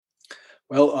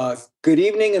Good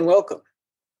evening and welcome.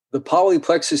 The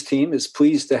Polyplexus team is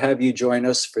pleased to have you join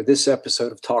us for this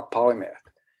episode of Talk Polymath,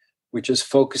 which is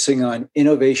focusing on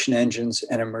innovation engines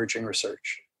and emerging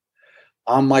research.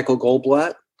 I'm Michael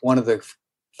Goldblatt, one of the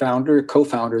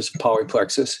co-founders of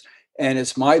Polyplexus, and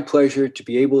it's my pleasure to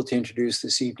be able to introduce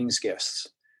this evening's guests,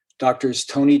 Doctors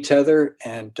Tony Tether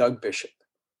and Doug Bishop.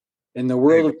 In the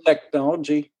world of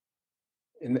technology,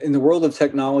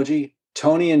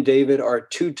 Tony and David are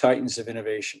two titans of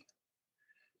innovation.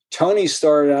 Tony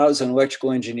started out as an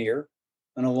electrical engineer,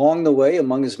 and along the way,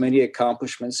 among his many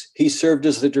accomplishments, he served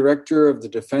as the director of the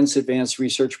Defense Advanced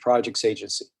Research Projects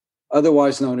Agency,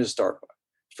 otherwise known as DARPA,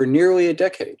 for nearly a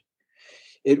decade.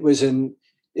 It was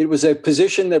a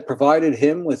position that provided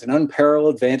him with an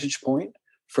unparalleled vantage point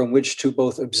from which to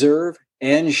both observe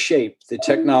and shape the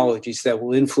technologies that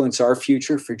will influence our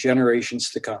future for generations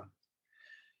to come.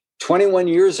 21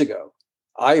 years ago,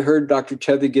 I heard Dr.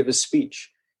 Tether give a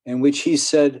speech in which he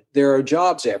said there are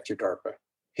jobs after DARPA.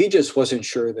 He just wasn't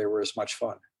sure they were as much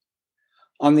fun.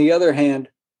 On the other hand,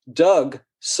 Doug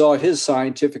saw his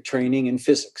scientific training in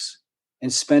physics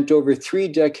and spent over 3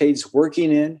 decades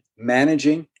working in,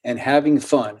 managing, and having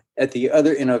fun at the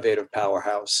other innovative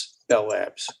powerhouse, Bell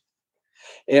Labs.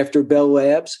 After Bell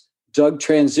Labs, Doug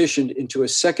transitioned into a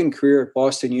second career at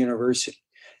Boston University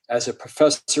as a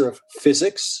professor of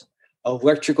physics,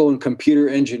 electrical and computer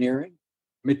engineering,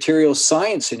 material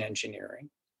science and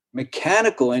engineering,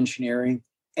 mechanical engineering,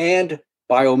 and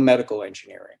biomedical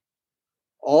engineering,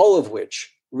 all of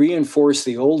which reinforce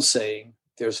the old saying,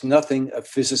 there's nothing a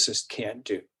physicist can't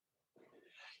do.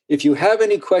 If you have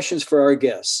any questions for our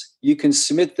guests, you can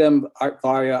submit them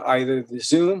via either the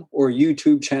Zoom or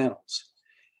YouTube channels.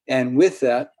 And with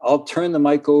that, I'll turn the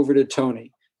mic over to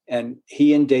Tony, and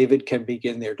he and David can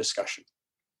begin their discussion.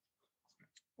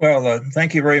 Well,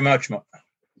 thank you very much,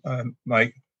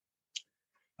 Mike.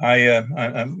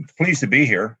 I'm pleased to be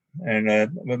here.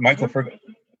 And what Michael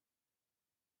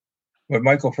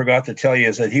forgot to tell you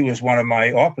is that he was one of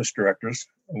my office directors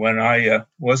when I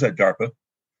was at DARPA.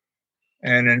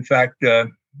 And in fact,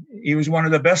 he was one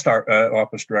of the best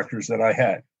office directors that I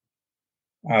had.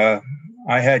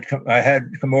 I had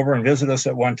come over and visit us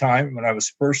at one time when I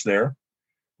was first there,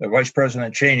 the Vice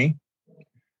President Cheney.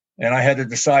 And I had to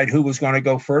decide who was going to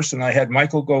go first, and I had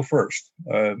Michael go first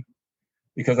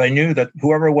because I knew that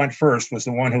whoever went first was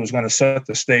the one who was going to set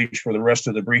the stage for the rest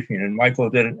of the briefing, and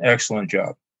Michael did an excellent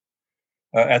job.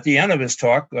 At the end of his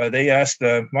talk, they asked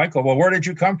Michael, well, where did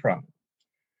you come from?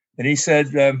 And he said,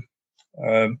 I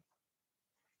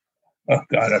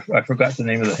forgot the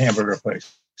name of the hamburger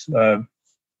place. What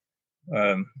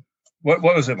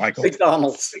was it, Michael?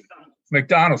 McDonald's.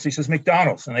 McDonald's. He says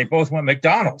McDonald's, and they both went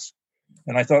McDonald's.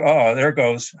 And I thought, oh, there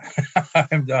goes.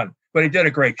 I'm done. But he did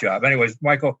a great job. Anyways,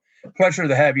 Michael, pleasure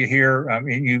to have you here. I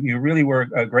mean, you really were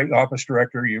a great office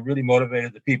director. You really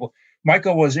motivated the people.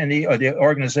 Michael was in the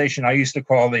organization I used to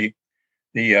call the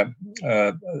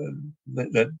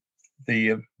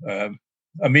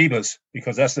amoebas,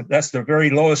 because that's the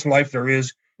very lowest life there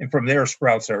is, and from there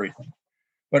sprouts everything.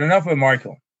 But enough of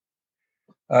Michael.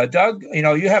 Doug,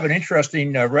 you have an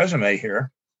interesting resume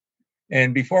here.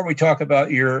 And before we talk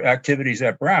about your activities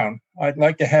at Brown, I'd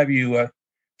like to have you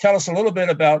tell us a little bit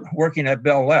about working at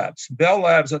Bell Labs. Bell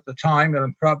Labs at the time,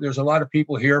 and there's a lot of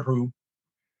people here who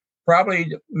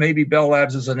probably maybe Bell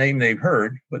Labs is a name they've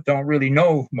heard, but don't really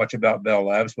know much about Bell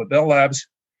Labs. But Bell Labs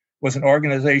was an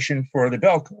organization for the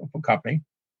Bell Company,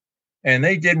 and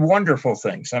they did wonderful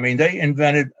things. I mean, they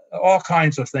invented all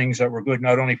kinds of things that were good,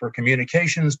 not only for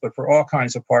communications, but for all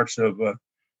kinds of parts of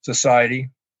society.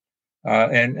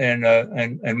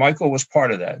 And Michael was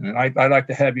part of that. And I'd like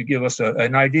to have you give us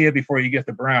an idea before you get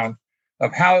to Brown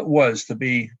of how it was to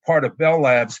be part of Bell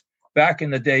Labs back in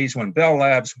the days when Bell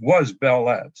Labs was Bell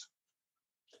Labs.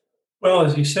 Well,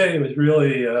 as you say, it was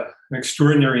really an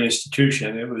extraordinary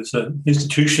institution. It was an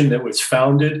institution that was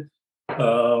founded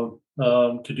to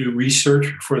do research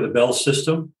for the Bell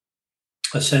system.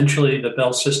 Essentially, the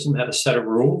Bell system had a set of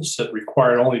rules that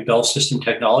required only Bell system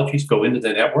technologies go into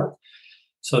the network.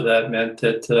 So that meant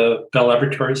that Bell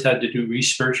Laboratories had to do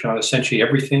research on essentially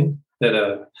everything that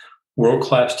a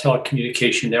world-class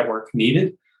telecommunication network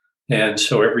needed. And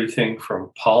so everything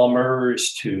from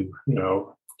polymers to,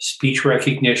 speech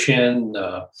recognition,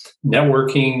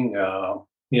 networking,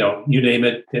 you name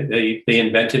it, they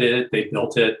invented it, they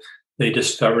built it, they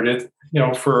discovered it.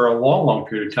 For a long, long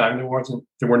period of time, there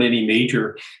weren't any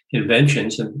major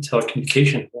inventions in the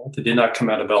telecommunication world that did not come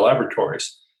out of Bell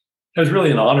Laboratories. It was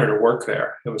really an honor to work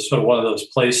there. It was sort of one of those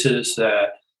places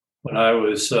that when I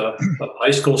was a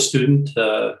high school student,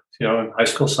 in high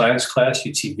school science class,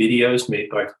 you'd see videos made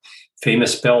by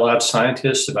famous Bell Labs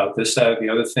scientists about this, that, or the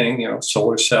other thing,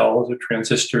 solar cells or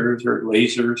transistors or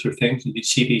lasers or things. You'd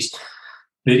see these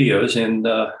videos in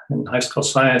high school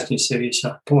science, and you say to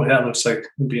yourself, boy, that looks like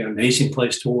it'd be an amazing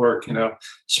place to work.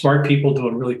 Smart people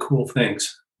doing really cool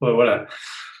things. Boy, what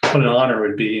an honor it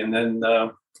would be. And then,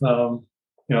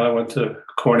 I went to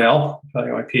Cornell. I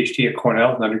got my PhD at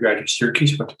Cornell, an undergraduate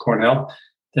Syracuse. Went to Cornell.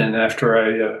 Then after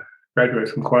I graduated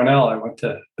from Cornell, I went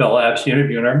to Bell Labs to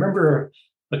interview. And I remember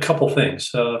a couple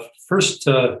things. First,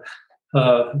 the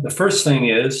first thing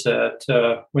is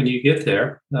that when you get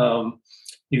there,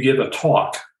 you give a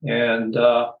talk, and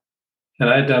I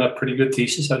had done a pretty good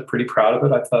thesis. I was pretty proud of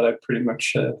it. I thought I pretty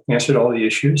much answered all the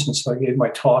issues, and so I gave my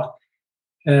talk.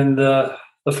 And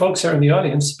the folks there in the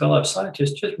audience, Bell Labs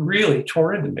scientists, just really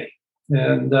tore into me,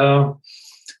 and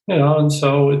and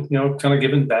so kind of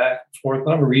giving back and forth.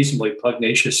 I'm a reasonably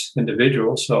pugnacious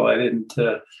individual, so I didn't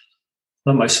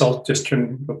let myself just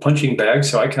turn a punching bag.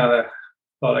 So I kind of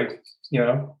thought I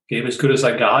gave as good as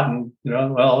I got, and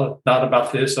well, not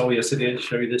about this. Oh, yes, it did.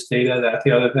 Show you this data, that,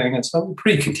 the other thing, and so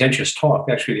pretty contentious talk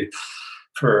actually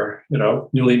for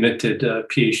newly minted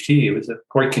PhD. It was a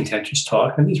quite contentious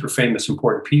talk, and these were famous,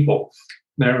 important people.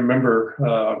 And I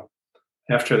remember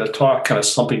after the talk, kind of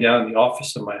slumping down in the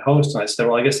office of my host, and I said,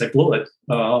 "Well, I guess I blew it.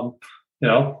 I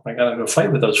got to go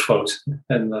fight with those folks."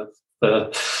 And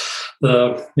the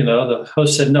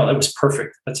host said, "No, that was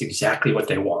perfect. That's exactly what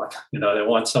they want. They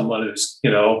want someone who's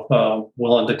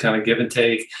willing to kind of give and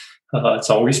take. It's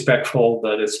all respectful,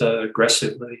 but it's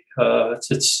aggressively.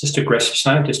 It's just aggressive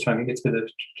scientists trying to get to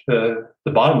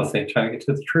the bottom of things, trying to get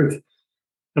to the truth."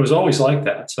 It was always like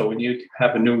that. So when you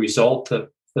have a new result,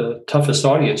 the toughest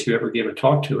audience you ever gave a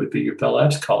talk to would be your Bell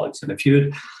Labs colleagues. And if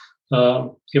you'd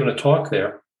given a talk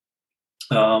there,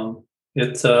 and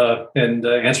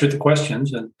answered the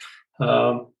questions, and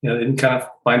didn't kind of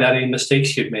find out any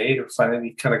mistakes you'd made or find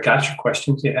any kind of gotcha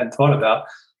questions you hadn't thought about,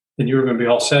 then you were going to be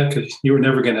all set, because you were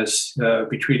never going to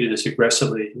be treated as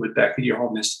aggressively as you would back at your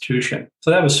home institution.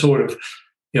 So that was sort of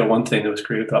one thing that was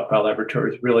great about Bell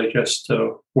Laboratories, really just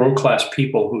world-class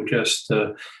people who just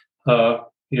thought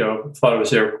it was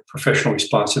their professional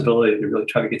responsibility to really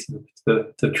try to get to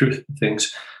the truth of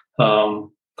things.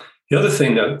 The other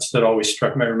thing that always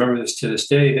struck me, I remember this to this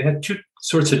day, they had two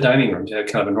sorts of dining rooms. They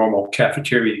had kind of a normal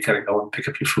cafeteria. You kind of go and pick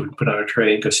up your food, put it on a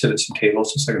tray, and go sit at some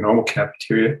tables. It's like a normal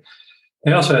cafeteria.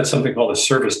 They also had something called a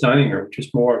service dining room, which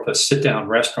is more of a sit-down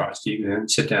restaurant. So you can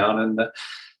sit down, and the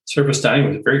service dining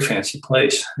room was a very fancy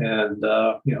place. And,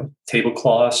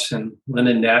 tablecloths and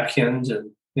linen napkins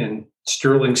and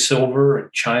sterling silver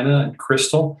and china and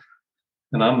crystal.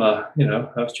 And I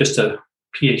was just a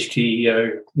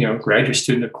PhD, graduate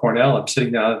student at Cornell. I'm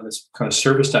sitting down in this kind of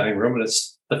service dining room, and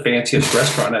it's the fanciest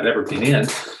restaurant I've ever been in.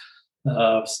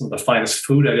 Some of the finest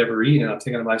food I'd ever eaten. And I'm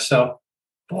thinking to myself,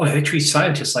 boy, they treat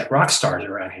scientists like rock stars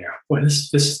around here. Boy,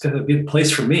 this is going to be the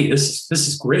place for me. This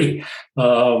is great.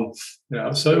 So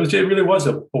it really was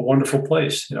a wonderful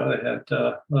place. They had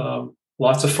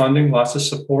lots of funding, lots of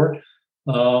support.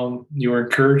 You were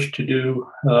encouraged to do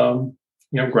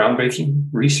groundbreaking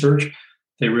research.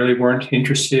 They really weren't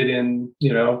interested in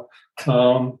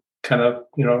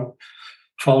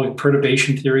following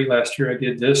perturbation theory. Last year I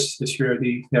did this. This year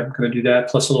I'm going to do that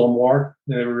plus a little more.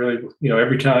 They were really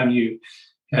every time you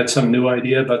had some new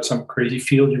idea about some crazy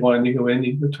field you wanted to go in,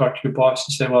 you would talk to your boss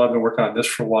and say, "Well, I've been working on this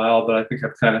for a while, but I think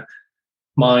I've kind of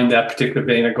mined that particular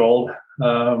vein of gold.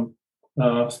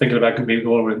 Thinking about maybe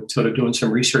going and sort of doing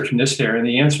some research in this area." And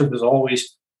the answer was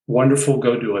always, "Wonderful,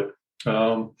 go do it."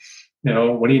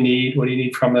 What do you need? What do you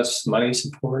need from us? Money,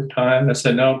 support, time? I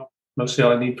said, "No, mostly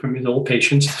all I need from you is a little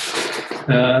patience."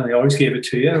 They always gave it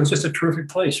to you. And it was just a terrific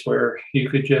place where you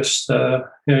could just,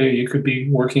 you could be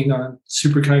working on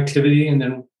superconductivity, and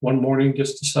then one morning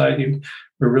just decide you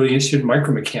were really interested in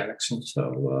micromechanics. And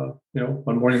so,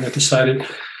 one morning I decided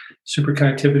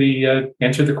superconductivity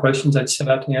answered the questions I'd set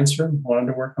out to answer, and wanted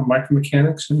to work on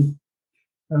micromechanics, and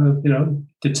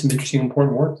did some interesting,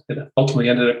 important work that ultimately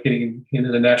ended up getting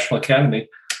into the National Academy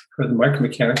for the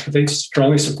micromechanics. But they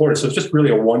strongly support it. So it's just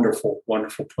really a wonderful,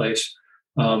 wonderful place.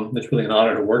 It's really an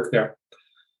honor to work there.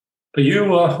 But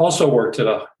you also worked at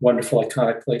a wonderful,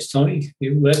 iconic place, Tony.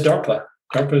 You led DARPA.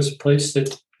 DARPA is a place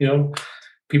that,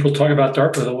 people talk about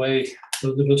DARPA the way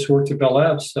those of us who worked at Bell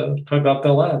Labs talk about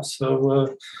Bell Labs.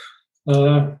 So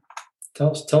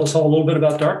tell us all a little bit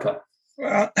about DARPA.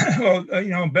 Well,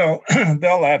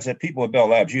 Bell Labs, the people at Bell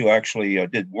Labs, you actually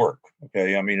did work.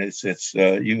 Okay. I mean, it's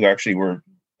you actually were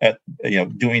at,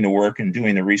 doing the work and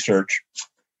doing the research,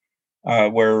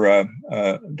 where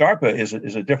DARPA is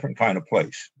a different kind of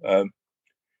place.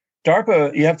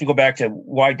 DARPA, you have to go back to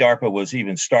why DARPA was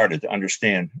even started to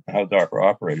understand how DARPA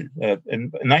operated.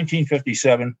 In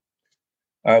 1957,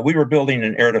 we were building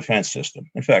an air defense system.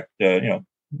 In fact, an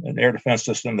air defense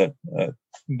system that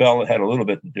Bell had a little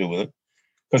bit to do with it,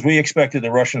 because we expected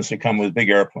the Russians to come with big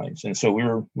airplanes, and so we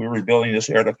were building this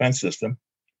air defense system.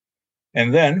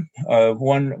 And then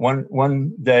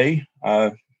one day,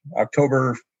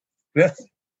 October 5th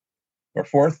or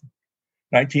 4th,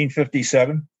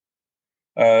 1957,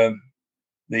 a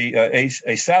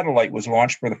satellite was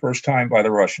launched for the first time by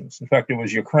the Russians. In fact, it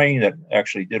was Ukraine that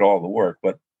actually did all the work,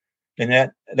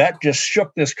 and that just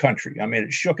shook this country. I mean,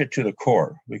 it shook it to the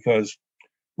core, because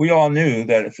we all knew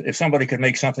that if somebody could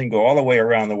make something go all the way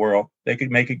around the world, they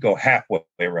could make it go halfway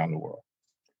around the world.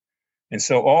 And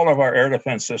so all of our air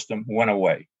defense system went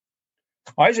away.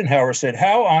 Eisenhower said,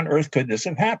 how on earth could this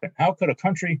have happened? How could a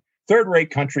third-rate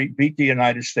country, beat the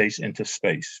United States into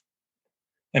space?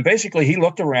 And basically, he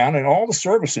looked around, and all the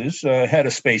services had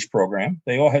a space program.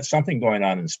 They all had something going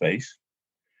on in space.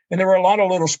 And there were a lot of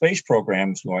little space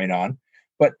programs going on,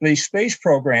 but the space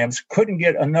programs couldn't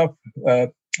get enough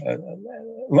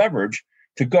leverage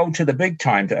to go to the big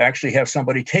time, to actually have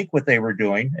somebody take what they were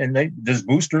doing. And these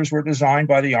boosters were designed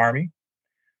by the Army.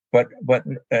 But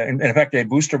in fact, a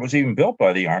booster was even built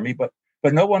by the Army, but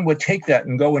no one would take that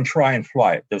and go and try and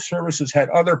fly it. The services had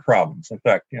other problems. In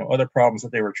fact, other problems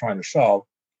that they were trying to solve.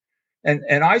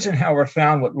 And Eisenhower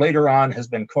found what later on has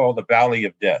been called the Valley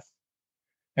of Death.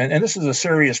 And this is a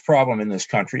serious problem in this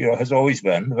country. It has always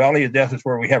been. The Valley of Death is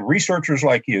where we have researchers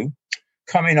like you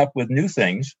coming up with new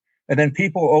things, and then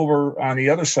people over on the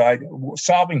other side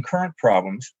solving current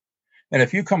problems. And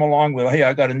if you come along with, hey,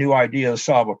 I got a new idea to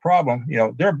solve a problem,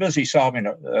 they're busy solving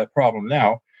a problem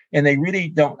now, and they really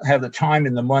don't have the time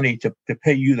and the money to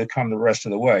pay you to come the rest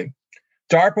of the way.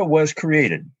 DARPA was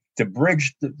created to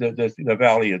bridge the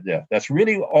Valley of Death. That's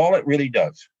really all it really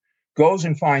does. Goes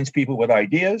and finds people with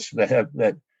ideas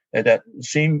that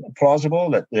seem plausible,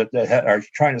 that are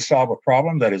trying to solve a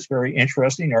problem that is very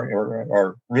interesting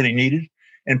or really needed,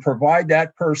 and provide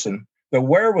that person the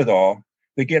wherewithal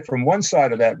to get from one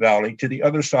side of that valley to the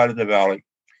other side of the valley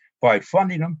by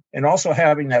funding them, and also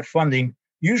having that funding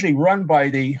usually run by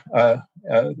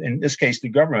in this case, the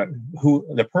government,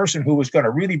 the person who was going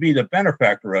to really be the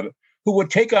benefactor of it, who would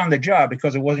take on the job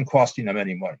because it wasn't costing them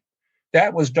any money.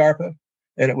 That was DARPA,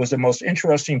 and it was the most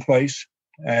interesting place.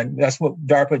 And that's what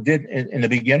DARPA did in the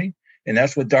beginning, and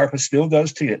that's what DARPA still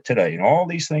does today. And all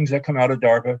these things that come out of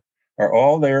DARPA are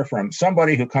all there from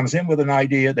somebody who comes in with an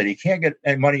idea that he can't get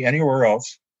money anywhere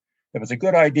else. If it's a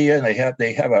good idea and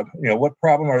they have a, what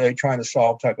problem are they trying to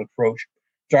solve type of approach,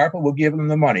 DARPA will give them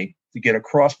the money to get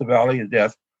across the Valley of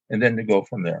Death and then to go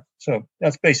from there. So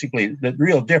that's basically the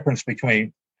real difference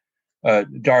between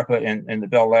DARPA and the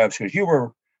Bell Labs, because you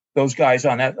were those guys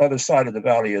on that other side of the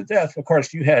Valley of Death. Of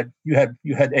course, you had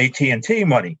AT&T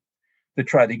money to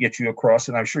try to get you across,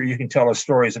 and I'm sure you can tell us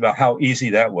stories about how easy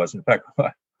that was. In fact,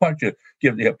 why don't you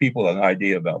give the people an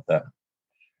idea about that?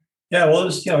 Yeah, well, it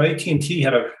was, AT&T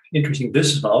had an interesting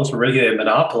business model. It was a regulated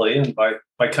monopoly, and by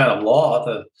kind of law,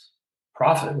 the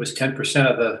profit was 10%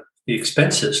 of the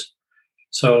expenses.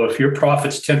 So if your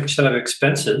profit's 10% of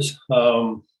expenses,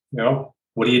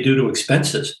 what do you do to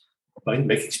expenses? Well, you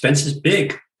make expenses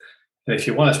big. And if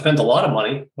you want to spend a lot of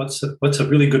money, what's a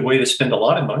really good way to spend a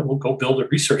lot of money? We'll go build a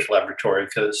research laboratory,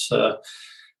 because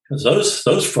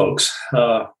those folks,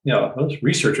 those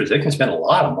researchers, they can spend a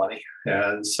lot of money.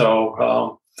 And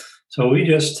so we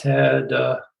just had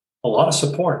a lot of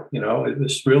support. It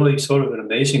was really sort of an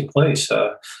amazing place.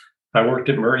 I worked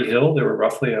at Murray Hill. There were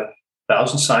roughly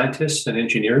 1,000 scientists and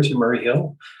engineers at Murray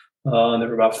Hill. There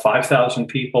were about 5,000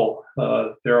 people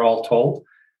there all told.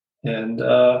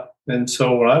 And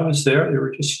so when I was there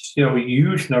were just,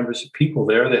 huge numbers of people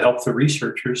there that helped the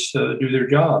researchers do their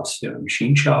jobs,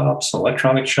 machine shops,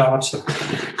 electronic shops, and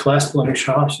glass blowing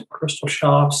shops, and crystal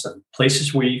shops, and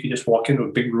places where you could just walk into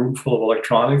a big room full of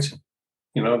electronics.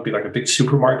 It'd be like a big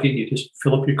supermarket. You just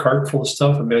fill up your cart full of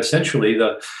stuff. I mean, essentially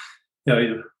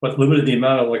what limited the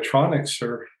amount of electronics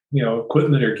or,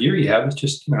 equipment or gear you have is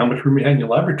just how much room you had in your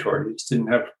laboratory. You just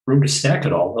didn't have room to stack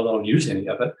it all, let alone use any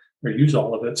of it or use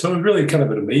all of it. So it was really kind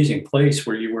of an amazing place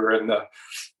where you were in the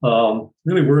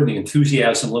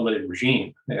enthusiasm limited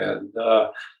regime. And,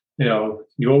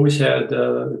 you always had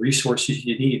the resources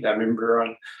you need. I remember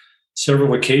on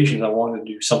several occasions I wanted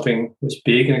to do something that was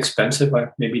big and expensive. I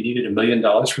maybe needed $1 million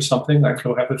for something. I'd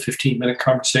go have a 15-minute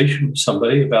conversation with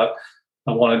somebody about,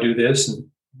 I want to do this, and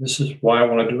this is why I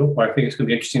want to do it, why I think it's going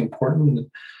to be interesting and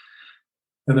important.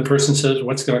 And the person says,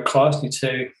 what's going to cost? And you'd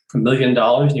say $1 million.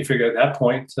 And you figure at that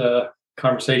point,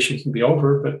 conversation can be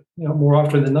over, but more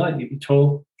often than not, you'd be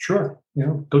told, sure,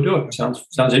 go do it. Sounds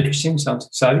interesting, sounds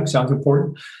exciting, sounds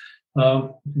important.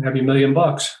 You can have your $1 million,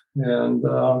 and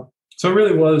so it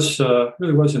really was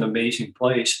an amazing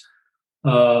place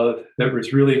that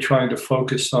was really trying to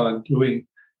focus on doing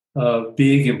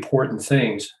big important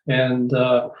things, and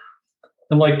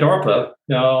like DARPA,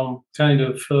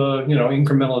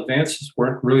 incremental advances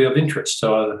weren't really of interest.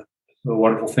 So the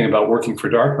wonderful thing about working for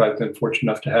DARPA, I've been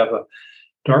fortunate enough to have a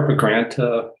DARPA grant,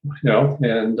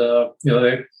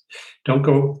 they don't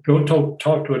go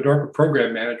talk to a DARPA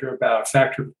program manager about a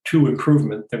factor 2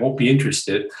 improvement. They won't be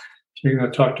interested. If you're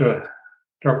going to talk to a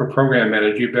DARPA program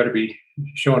manager, you better be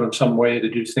showing them some way to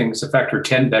do things a factor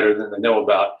 10 better than they know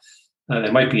about.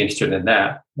 They might be interested in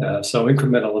that. So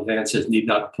incremental advances need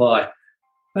not apply.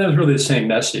 And it was really the same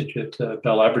message at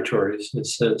Bell Laboratories. It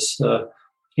says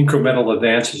incremental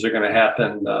advances are going to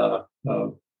happen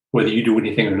whether you do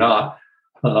anything or not.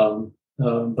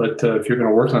 But if you're going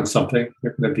to work on something,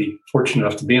 you're going to be fortunate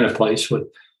enough to be in a place with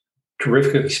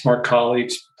terrifically smart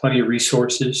colleagues, plenty of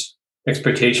resources,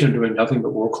 expectation of doing nothing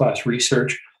but world-class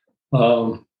research.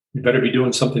 You better be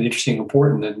doing something interesting and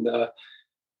important, and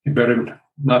you better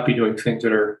not be doing things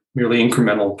that are merely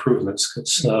incremental improvements.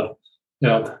 Because,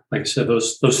 like I said,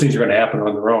 those things are going to happen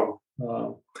on their own.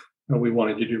 We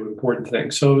wanted to do important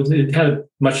things. So it had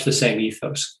much the same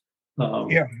ethos.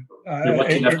 You're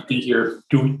lucky enough to be here,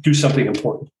 do something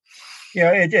important.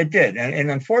 Yeah, it did,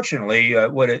 and unfortunately,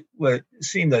 what it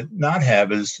seemed to not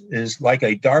have is like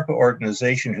a DARPA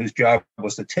organization whose job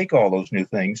was to take all those new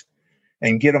things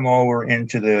and get them over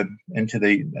into the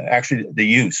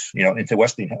use,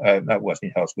 into not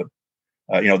Westinghouse, but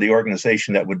the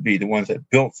organization that would be the ones that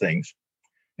built things,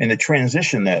 and the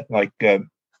transition that, like,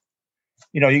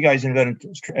 you guys invented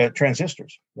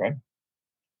transistors, right?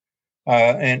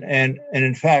 And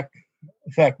in fact,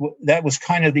 that was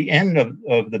kind of the end of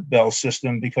the Bell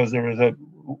system, because there was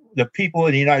the people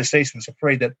in the United States was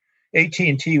afraid that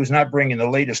AT&T was not bringing the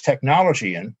latest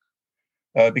technology in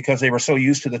because they were so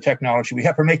used to the technology we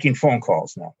have for making phone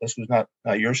calls now. This was not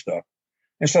your stuff.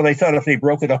 And so they thought if they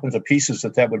broke it up into pieces,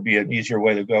 that would be an easier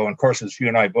way to go. And of course, as you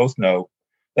and I both know,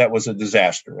 that was a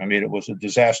disaster. I mean, it was a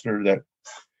disaster that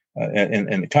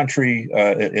in the country,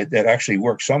 it actually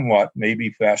worked somewhat,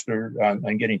 maybe faster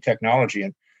on getting technology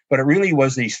in. But it really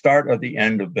was the start of the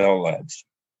end of Bell Labs,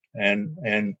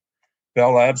 and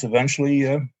Bell Labs eventually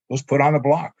was put on the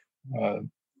block.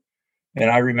 And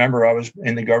I remember I was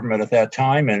in the government at that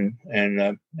time,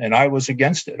 and I was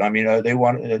against it. I mean, they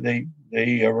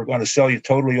were going to sell you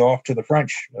totally off to the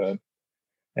French, and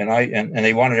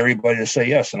they wanted everybody to say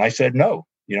yes, and I said no.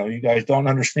 You guys don't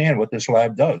understand what this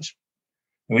lab does,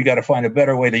 and we got to find a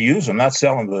better way to use them, not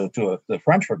sell them to the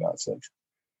French, for God's sakes.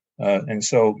 And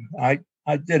so I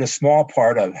did a small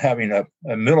part of having a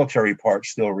military part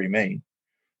still remain.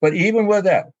 But even with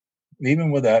that,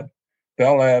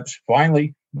 Bell Labs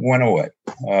finally went away,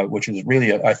 which is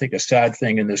really, I think, a sad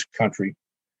thing in this country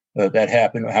that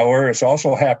happened. However, it's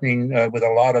also happening with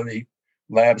a lot of the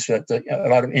labs that a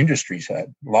lot of industries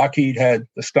had. Lockheed had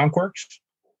the Skunk Works.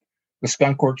 The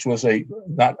Skunk Works was a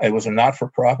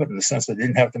not-for-profit in the sense that it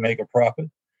didn't have to make a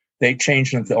profit. They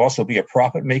changed them to also be a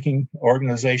profit-making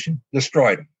organization,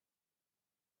 destroyed them.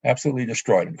 Absolutely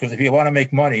destroyed them. Because if you want to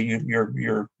make money,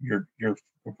 your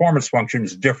performance function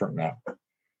is different now,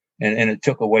 and it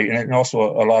took away. And also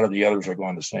a lot of the others are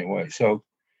going the same way. So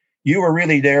you were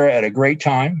really there at a great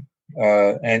time,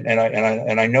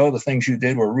 and I know the things you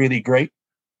did were really great.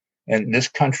 And this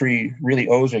country really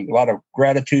owes a lot of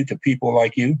gratitude to people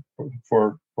like you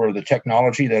for the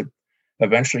technology that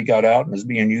eventually got out and is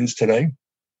being used today.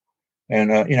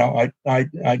 And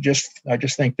I just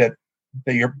think that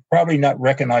you're probably not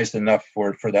recognized enough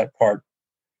for that part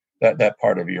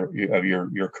of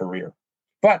your career.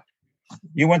 But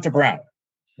you went to Brown,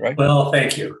 right? Well,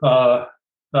 thank you.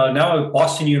 Now at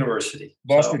Boston University.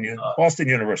 Boston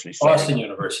University. Sorry. Boston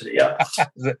University. Yeah.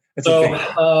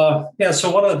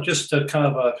 So just to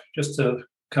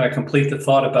kind of complete the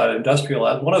thought about industrial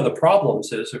labs, one of the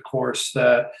problems is, of course,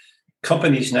 that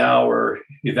companies now are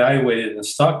evaluated in the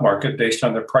stock market based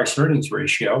on their price earnings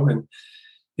ratio, and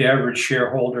the average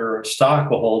shareholder of stock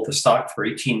will hold the stock for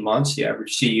 18 months. The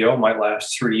average CEO might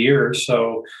last 3 years.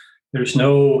 So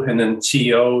and then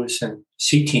CEOs and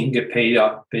C-team get paid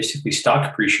basically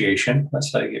stock appreciation.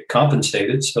 That's how they get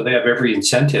compensated. So they have every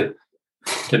incentive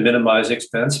to minimize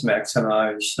expense,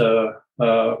 maximize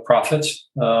profits.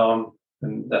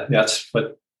 And that's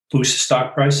what boosts the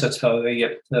stock price. That's how they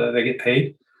get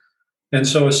paid. And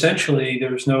so essentially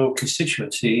there's no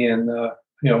constituency in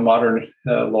modern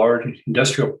large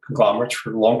industrial conglomerates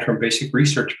for long-term basic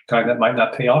research kind that might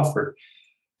not pay off for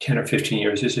 10 or 15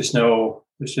 years. There's just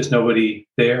nobody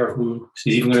there who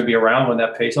is even going to be around when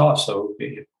that pays off. So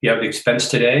you have the expense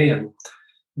today, and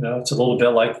it's a little bit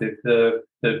like the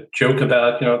joke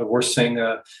about the worst thing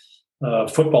a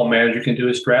football manager can do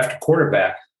is draft a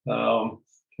quarterback.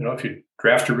 If you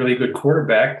draft a really good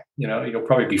quarterback, you'll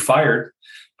probably be fired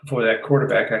before that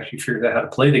quarterback actually figured out how to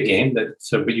play the game. But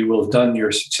you will have done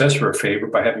your successor a favor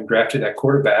by having drafted that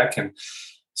quarterback and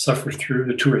suffered through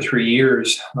the 2 or 3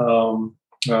 years while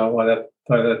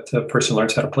that person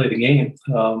learns how to play the game.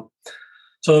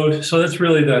 So that's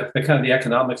really the kind of the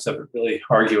economics of it really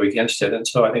argue against it. And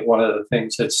so I think one of the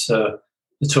things that's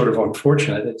sort of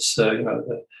unfortunate, it's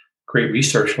the great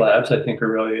research labs I think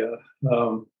are really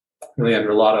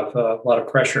under a lot of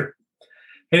pressure.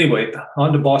 Anyway,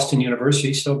 on to Boston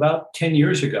University. So about 10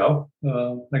 years ago,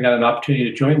 I got an opportunity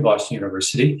to join Boston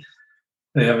University.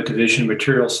 They have a division of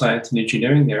material science and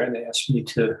engineering there, and they asked me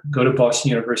to go to Boston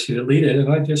University to lead it. And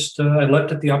I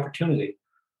leapt at the opportunity.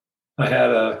 I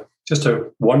had just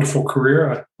a wonderful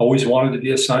career. I always wanted to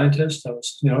be a scientist. I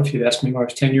was, if you'd asked me when I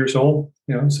was 10 years old,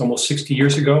 it's almost 60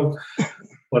 years ago,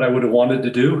 what I would have wanted to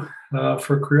do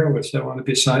for a career was I wanted to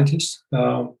be a scientist.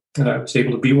 And I was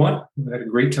able to be one. I had a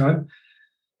great time.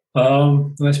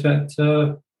 And I spent,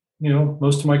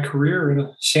 most of my career in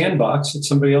a sandbox that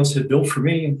somebody else had built for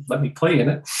me and let me play in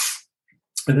it.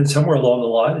 And then somewhere along the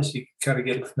line, as you kind of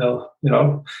get,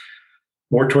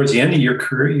 more towards the end of your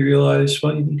career, you realize,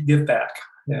 well, you need to give back.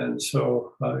 And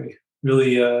so I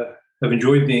really have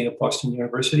enjoyed being at Boston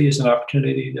University as an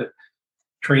opportunity to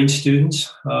train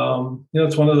students.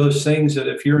 It's one of those things that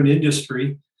if you're in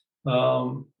industry,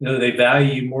 they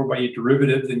value you more by your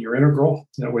derivative than your integral.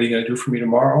 What are you going to do for me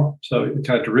tomorrow? So the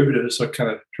kind of derivative is what kind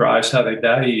of drives how they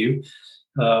value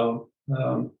you,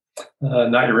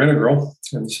 not your integral.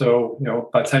 And so,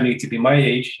 by the time you get to be my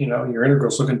age, your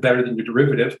integral's looking better than your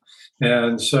derivative.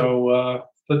 And so,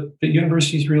 but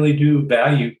universities really do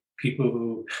value people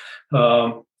who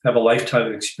have a lifetime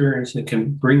of experience and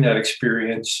can bring that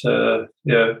experience to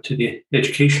the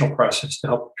educational process to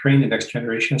help train the next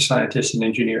generation of scientists and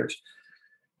engineers.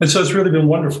 And so it's really been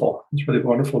wonderful. It's really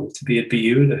wonderful to be at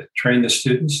BU to train the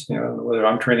students. Whether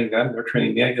I'm training them, they're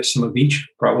training me. I guess some of each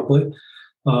probably.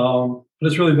 But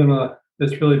it's really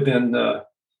been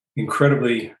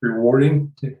incredibly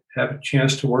rewarding to have a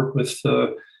chance to work with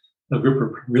a group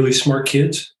of really smart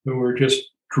kids who are just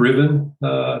driven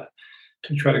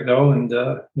to try to go and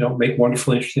make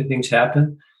wonderful, interesting things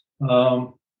happen.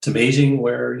 It's amazing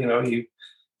where you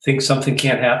think something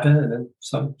can't happen, and then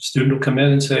some student will come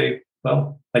in and say,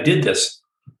 "Well, I did this,"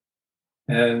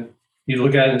 and you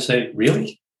look at it and say,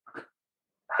 "Really?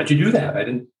 How'd you do that? I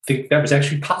didn't think that was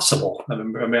actually possible." I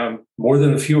mean, on more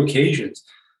than a few occasions,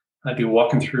 I'd be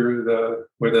walking through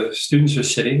where the students are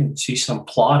sitting and see some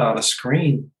plot on a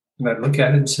screen, and I'd look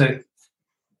at it and say,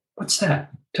 "What's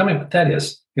that? Tell me what that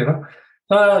is."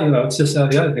 It's just the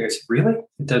other thing. I said, "Really?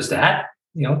 It does that?"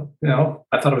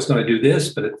 I thought I was going to do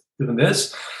this, but it's doing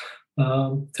this.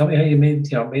 Tell me how you made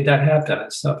that happen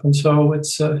and stuff. And so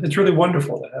it's really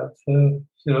wonderful to have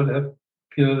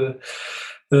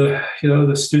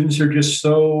the students are just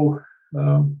so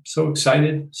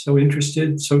excited, so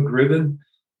interested, so driven,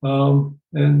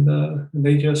 and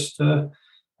they just they're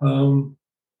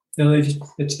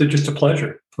just a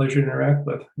pleasure to interact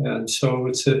with. And so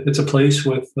it's a place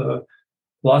with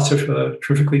lots of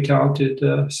terrifically talented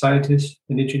scientists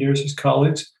and engineers as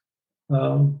colleagues.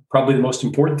 Probably the most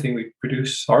important thing we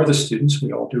produce are the students.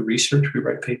 We all do research, we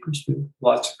write papers,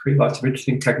 create lots of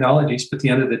interesting technologies. But at the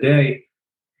end of the day,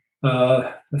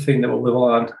 the thing that will live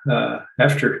on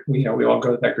after we all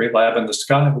go to that great lab in the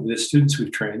sky will be the students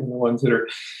we've trained, and the ones that are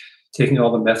taking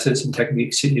all the methods and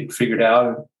techniques that you've figured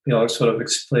out and sort of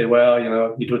explain, well,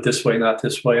 you do it this way, not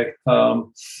this way.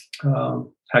 How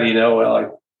do you know?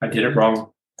 Well, I did it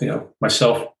wrong,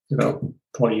 myself,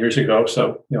 20 years ago.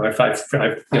 So, if it's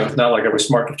not like I was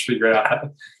smart to figure out how to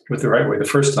do it the right way the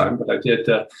first time, but I did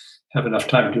have enough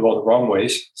time to do all the wrong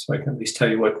ways. So I can at least tell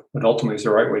you what ultimately is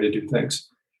the right way to do things.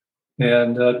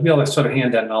 And to be able to sort of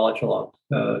hand that knowledge along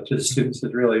to the students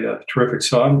is really terrific.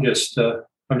 So I'm just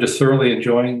thoroughly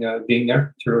enjoying being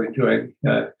there, thoroughly enjoying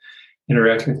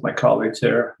interacting with my colleagues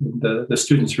there. And, the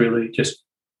students really just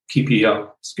keep you young.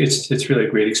 It's really a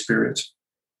great experience.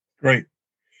 Great.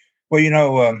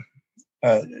 Well,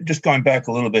 just going back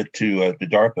a little bit to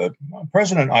DARPA,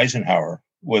 President Eisenhower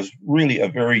was really a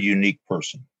very unique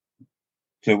person.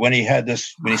 So when he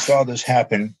saw this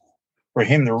happen, for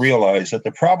him to realize that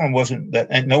the problem wasn't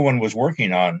that no one was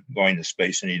working on going to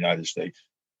space in the United States.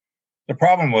 The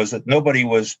problem was that nobody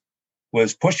was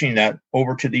pushing that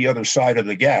over to the other side of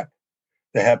the gap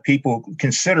to have people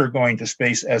consider going to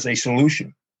space as a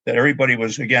solution. that everybody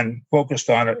was, again, focused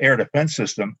on an air defense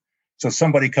system. So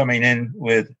somebody coming in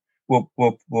with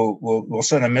will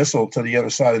send a missile to the other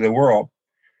side of the world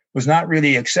was not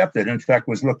really accepted. In fact,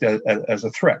 was looked at as a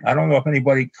threat. I don't know if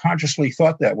anybody consciously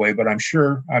thought that way, but I'm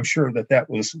sure that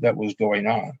was going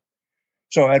on.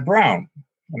 So at Brown,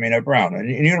 and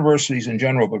in universities in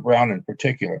general, but Brown in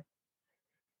particular,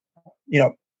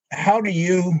 how do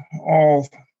you all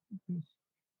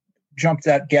jump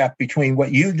that gap between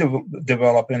what you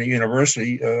develop in a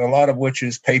university, a lot of which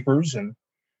is papers and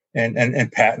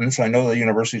patents? I know the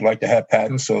universities like to have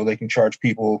patents so they can charge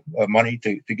people money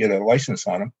to get a license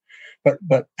on them.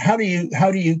 But how do you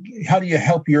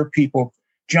help your people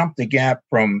jump the gap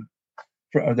from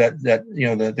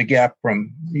the gap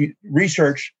from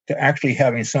research to actually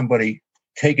having somebody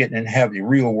take it and have the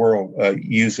real world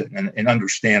use it and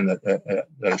understand that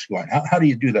it's going? How do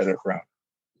you do that at Brown?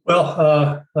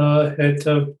 Well, at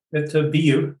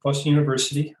BU, Boston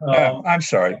University. I'm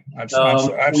sorry. I'm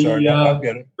sorry. I'll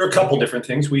get it. There are a couple different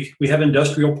things. We have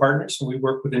industrial partners, and we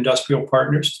work with industrial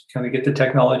partners to kind of get the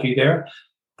technology there.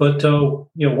 But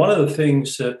one of the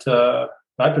things that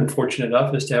I've been fortunate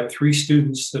enough is to have 3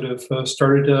 students that have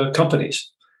started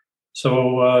companies.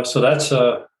 So that's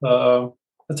a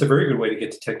very good way to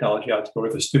get the technology out the door.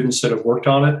 The students that have worked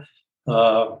on it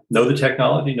know the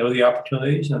technology, know the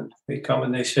opportunities, and they come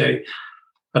and they say,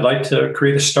 "I'd like to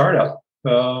create a startup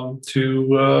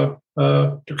to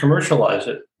commercialize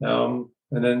it." And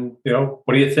then,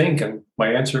 what do you think? And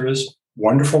my answer is,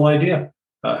 wonderful idea.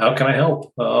 How can I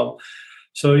help?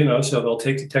 So they'll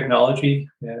take the technology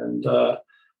and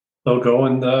they'll go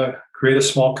and create a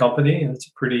small company, and it's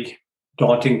a pretty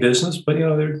daunting business, but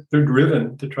they're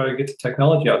driven to try to get the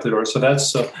technology out the door. So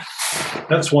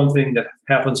that's one thing that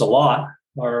happens a lot.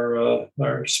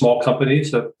 Our small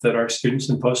companies that our students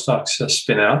and postdocs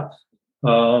spin out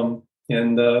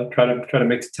and try to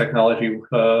make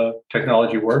the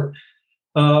technology work.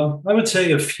 I would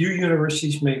say a few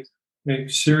universities make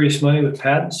serious money with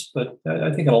patents, but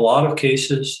I think in a lot of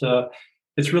cases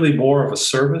it's really more of a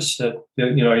service that,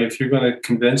 if you're going to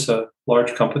convince a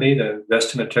large company to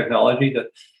invest in a technology, that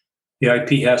the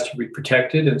IP has to be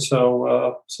protected. And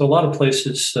so a lot of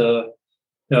places,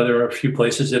 there are a few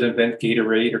places that invent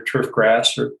Gatorade or turf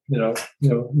grass or,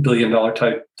 $1 billion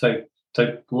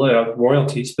type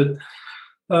royalties. But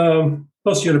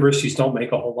most universities don't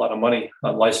make a whole lot of money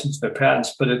on licensing their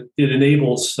patents, but it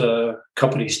enables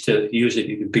companies to use it,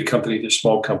 either big companies or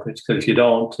small companies. Because if you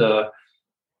don't,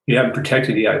 you haven't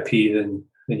protected the IP, then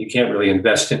you can't really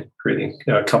invest in creating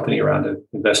a company around it,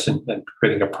 invest in and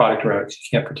creating a product around it.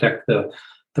 You can't protect the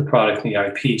product and the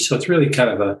IP. So it's really kind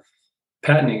of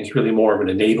patenting is really more of an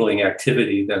enabling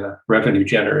activity than a revenue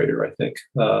generator, I think.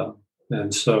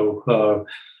 And so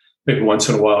maybe once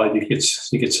in a while you get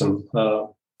some,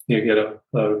 you get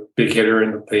a big hitter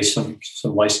and pay some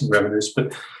license revenues,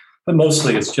 but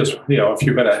mostly it's just, if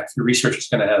your research is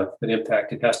going to have an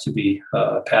impact, it has to be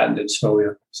patented. So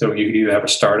you either have a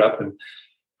startup and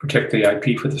protect the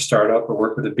IP for the startup, or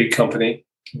work with a big company.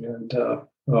 And,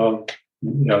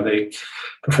 they,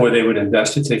 before they would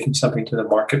invest in taking something to the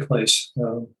marketplace,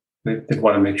 they'd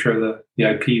want to make sure the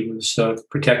IP was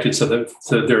protected so that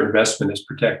their investment is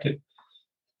protected.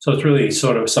 So it's really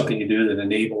sort of something you do that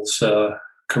enables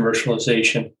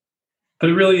commercialization. But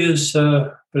it really is,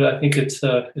 but I think it's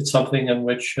something in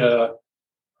which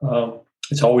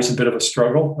it's always a bit of a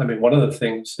struggle. I mean, one of the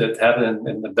things that happened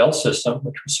in the Bell system,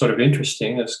 which was sort of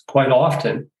interesting, is quite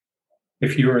often,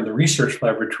 if you were in the research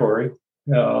laboratory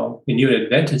and you had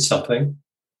invented something,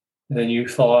 and then you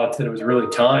thought that it was really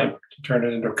time to turn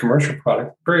it into a commercial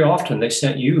product, very often they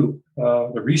sent you,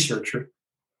 the researcher,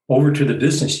 over to the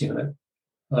business unit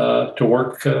to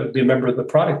work, be a member of the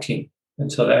product team. And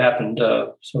so that happened.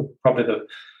 So probably the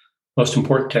most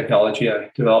important technology I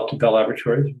developed at Bell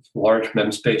Laboratories was large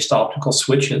MEMS-based optical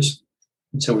switches.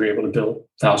 And so we were able to build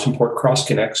 1,000-port cross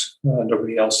connects.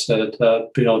 Nobody else had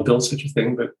been able to build such a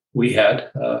thing, but we had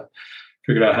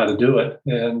figured out how to do it.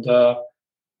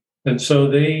 And so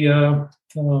they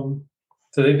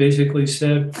basically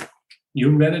said, "You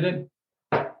invented it.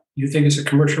 You think it's a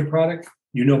commercial product.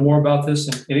 You know more about this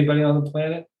than anybody on the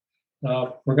planet.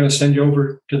 We're going to send you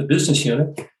over to the business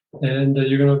unit, and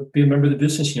you're going to be a member of the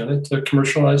business unit to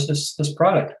commercialize this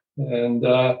product." And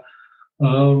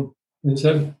they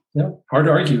said, hard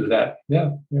to argue with that.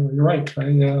 Yeah, you're right. I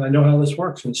know how this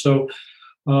works. And so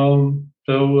I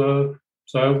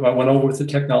went over with the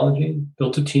technology,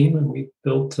 built a team, and we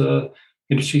built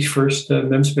industry's first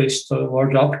MEMS-based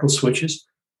large optical switches.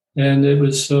 And it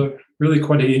was really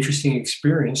quite an interesting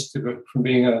experience to go from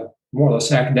being a more or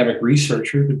less academic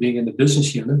researcher to being in the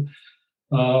business unit.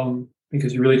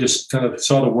 because you really just kind of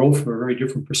saw the world from a very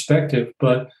different perspective.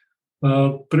 But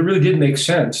it really did make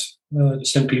sense to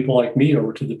send people like me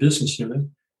over to the business unit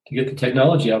to get the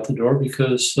technology out the door,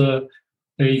 because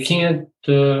you can't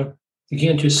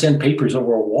just send papers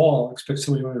over a wall and expect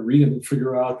somebody to read them and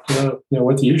figure out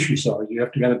what the issues are. You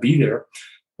have to kind of be there,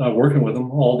 working with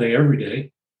them all day, every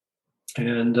day,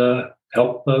 and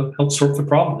help sort the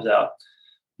problems out.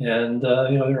 And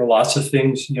there are lots of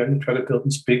things. You try to build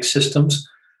these big systems,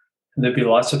 and there'd be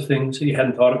lots of things that you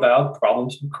hadn't thought about.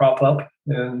 Problems would crop up,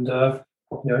 and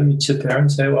you'd sit there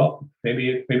and say, well,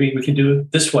 maybe we can do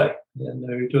it this way, and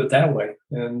we do it that way,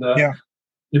 and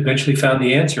eventually found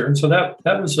the answer. And so that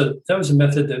was a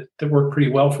method that worked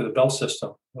pretty well for the Bell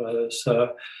system, was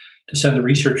to send the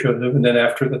research of them, and then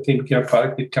after the thing became a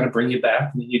product, they'd kind of bring you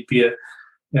back, and you'd be a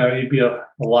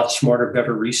lot smarter,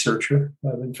 better researcher.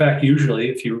 In fact, usually,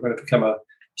 if you were going to become a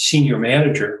senior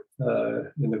manager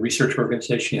in the research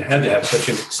organization, you had to have such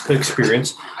an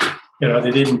experience.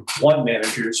 They didn't want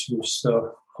managers whose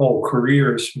whole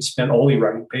careers spent only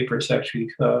writing papers. Actually,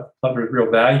 thought there was real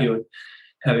value in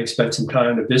having spent some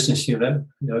time in a business unit,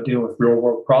 dealing with real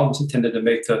world problems. It tended to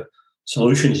make the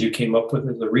solutions you came up with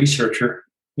as a researcher,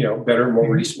 better, more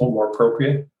reasonable, more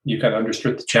appropriate. You kind of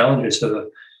understood the challenges of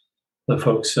the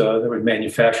folks that would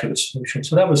manufacture the solution.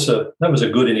 So that was a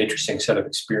good and interesting set of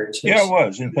experiences. Yeah, it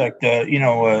was. In fact,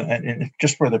 and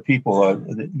just for the people,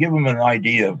 give them an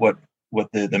idea of what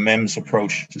the MEMS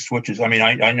approach to switches. I mean,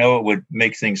 I know it would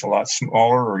make things a lot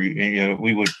smaller, or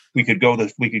we could go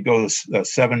to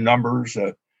 7 numbers.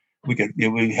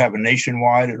 We have a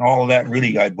nationwide, and all of that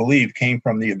really, I believe, came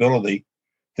from the ability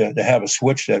to have a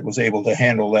switch that was able to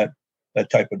handle that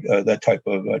type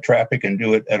of traffic and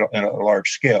do it at a large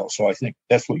scale. So I think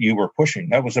that's what you were pushing.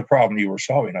 That was a problem you were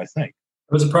solving, I think.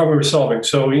 It was a problem we were solving.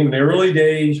 So in the early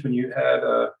days, when you had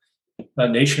a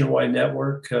nationwide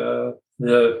network,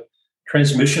 the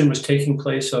transmission was taking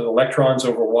place of electrons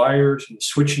over wires, and the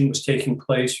switching was taking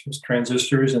place with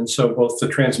transistors. And so both the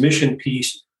transmission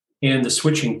piece and the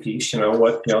switching piece,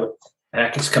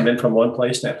 packets come in from one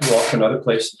place and have to go off to another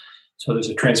place. So there's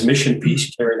a transmission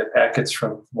piece carrying the packets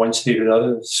from one state to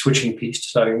another, the switching piece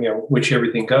deciding which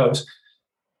everything goes.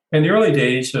 In the early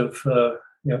days of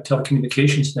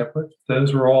telecommunications network,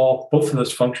 both of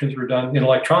those functions were done in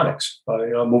electronics by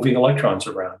moving electrons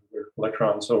around,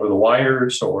 electrons over the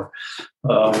wires or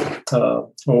and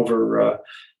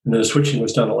then the switching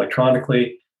was done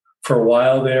electronically. For a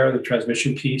while there, the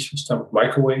transmission piece was done with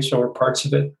microwaves over parts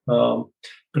of it.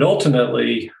 But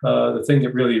ultimately, the thing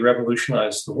that really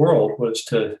revolutionized the world was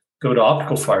to go to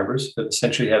optical fibers that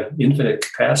essentially have infinite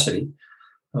capacity.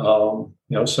 So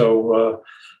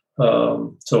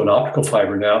an optical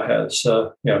fiber now has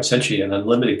essentially an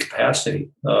unlimited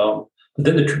capacity. But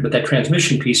that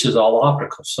transmission piece is all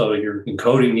optical. So you're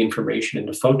encoding the information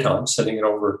into photons, sending it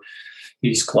over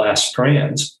these glass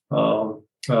strands, and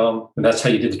that's how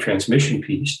you did the transmission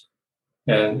piece.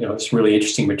 And it's really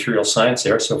interesting material science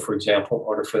there. So, for example, in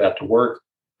order for that to work,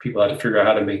 people had to figure out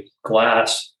how to make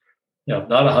glass, not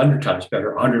 100 times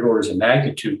better, 100 orders of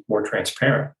magnitude more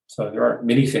transparent. So there aren't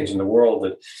many things in the world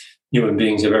that human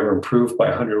beings have ever improved by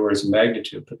 100 orders of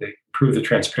magnitude, but they improve the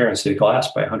transparency of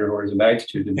glass by 100 orders of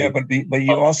magnitude. But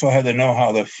you also had to know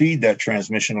how to feed that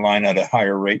transmission line at a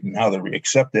higher rate and how to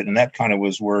accept it, and that kind of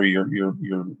was where your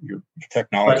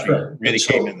technology really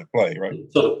came into play, right?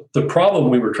 So the problem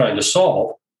we were trying to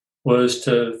solve was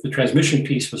the transmission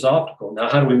piece was optical. Now,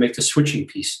 how do we make the switching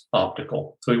piece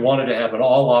optical? So we wanted to have an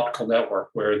all optical network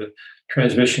where the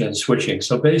transmission and switching.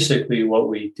 So basically what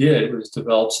we did was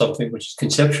develop something which is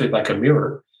conceptually like a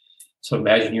mirror. So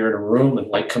imagine you're in a room and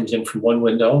light comes in from one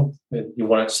window and you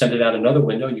want to send it out another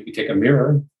window. You could take a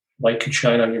mirror, light could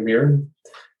shine on your mirror,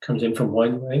 comes in from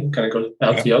one way, kind of goes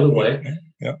out the other way.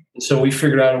 Yeah. And so we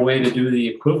figured out a way to do the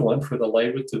equivalent for the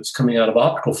light that was coming out of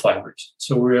optical fibers.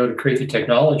 So we were able to create the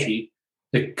technology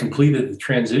that completed the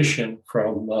transition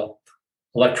from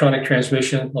electronic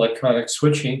transmission, electronic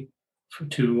switching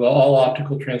to all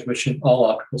optical transmission, all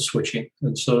optical switching.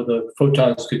 And so the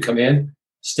photons could come in,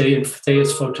 stay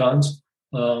as photons,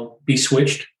 be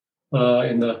switched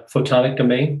in the photonic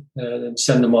domain, and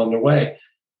send them on their way.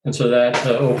 And so that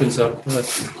opens up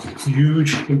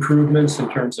huge improvements in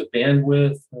terms of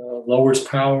bandwidth, lowers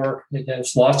power. It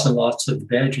has lots and lots of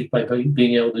advantages by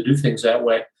being able to do things that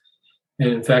way. And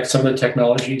in fact, some of the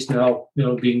technologies now,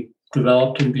 being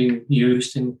developed and being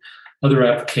used in other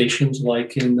applications,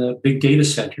 like in the big data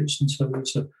centers. And so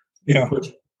there's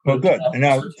well, good. And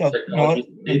now,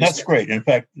 that's great. In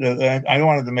fact, I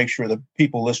wanted to make sure that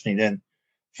people listening in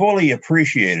fully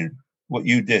appreciated what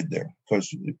you did there,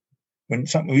 because when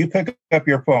you pick up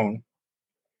your phone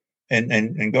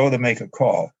and go to make a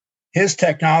call. His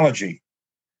technology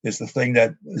is the thing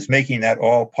that is making that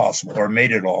all possible, or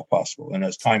made it all possible. And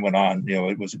as time went on,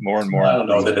 it was more and more. I don't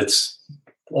know that it's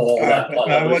all that.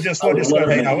 We'll just go. Listen,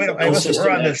 we're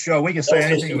on this show. We can say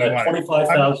anything we want.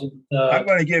 25,000. I'm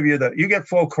going to give you you get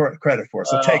full credit for it.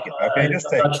 So take it. Okay, just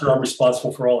take it. I'm not sure I'm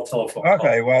responsible for all the telephone calls.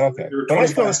 Okay, well, okay. But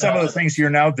let's go to some of the things you're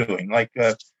now doing. Like,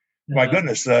 my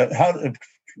goodness, how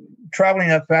traveling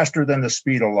that faster than the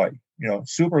speed of light.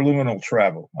 Superluminal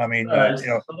travel. I mean,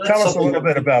 tell us a little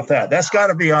bit about that. That's got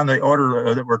to be on the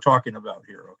order that we're talking about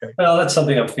here. Okay. Well, that's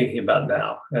something I'm thinking about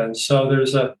now, and so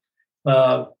there's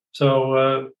I'm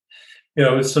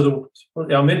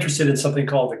interested in something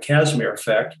called the Casimir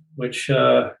effect, which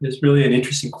is really an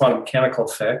interesting quantum mechanical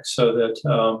effect. So that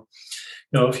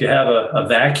if you have a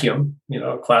vacuum,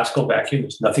 a classical vacuum,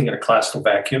 there's nothing in a classical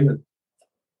vacuum, and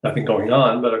nothing going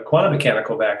on. But a quantum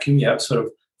mechanical vacuum, you have sort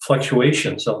of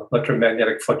fluctuations, so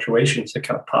electromagnetic fluctuations that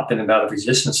kind of pop in and out of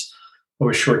existence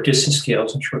over short distance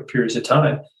scales and short periods of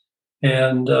time.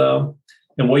 And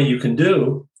what you can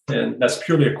do, and that's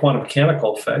purely a quantum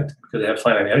mechanical effect because they have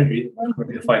finite energy,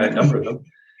 a finite number of them.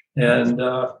 And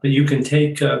but you can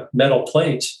take metal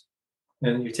plates,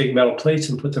 and you take metal plates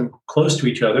and put them close to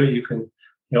each other. You can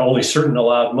only certain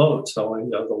allowed modes. So only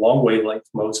the long wavelength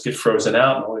modes get frozen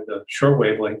out, and only the short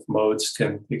wavelength modes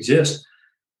can exist.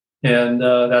 And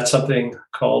that's something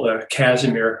called a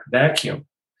Casimir vacuum.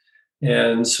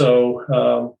 And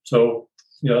so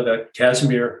that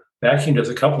Casimir vacuum does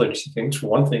a couple of interesting things. For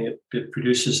one thing, it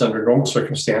produces, under normal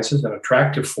circumstances, an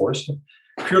attractive force,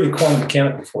 a purely quantum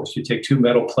mechanical force. You take two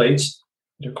metal plates,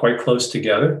 they're quite close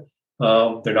together.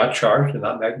 They're not charged, they're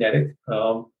not magnetic.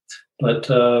 But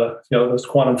those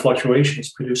quantum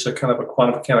fluctuations produce a kind of a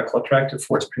quantum mechanical attractive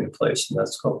force between the plates, and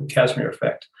that's called the Casimir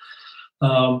effect.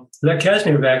 That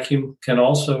Casimir vacuum can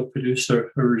also produce a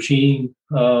regime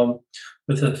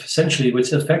with essentially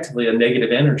what's effectively a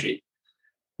negative energy.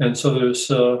 And so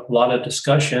there's a lot of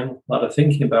discussion, a lot of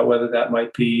thinking about whether that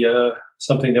might be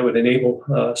something that would enable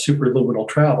superluminal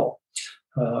travel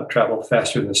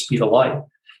faster than the speed of light.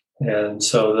 And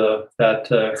so that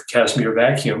Casimir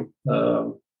vacuum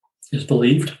is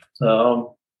believed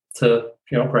to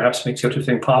perhaps make such a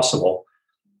thing possible.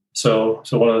 So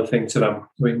one of the things that I'm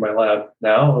doing in my lab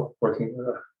now, working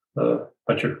with a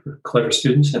bunch of clever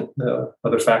students and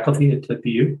other faculty at the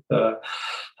BU,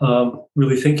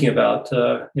 really thinking about,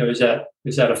 is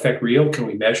that effect real? Can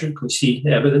we measure? Can we see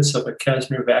evidence of a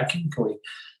Casimir vacuum? Can we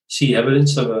see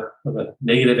evidence of a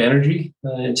negative energy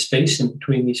in space in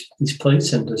between these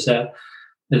plates? And is that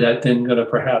then going to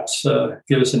perhaps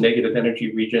give us a negative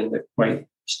energy region that might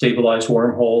stabilize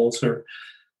wormholes or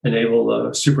enable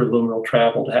superluminal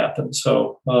travel to happen?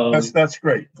 So that's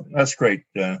great. That's great.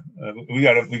 We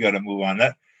got to move on.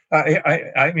 That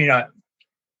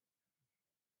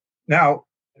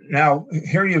now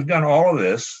here you've done all of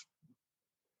this,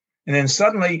 and then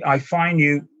suddenly I find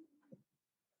you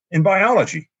in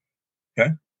biology.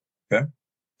 Okay,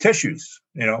 tissues.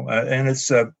 And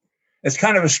it's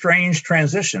kind of a strange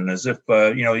transition, as if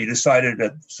you decided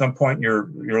at some point in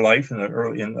your life in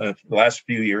the last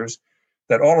few years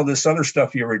that all of this other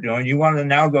stuff you were doing, you want to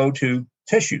now go to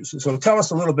tissues. So tell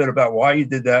us a little bit about why you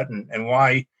did that and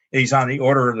why he's on the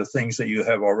order of the things that you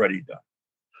have already done.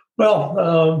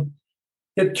 Well,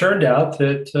 it turned out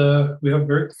that we have a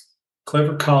very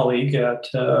clever colleague at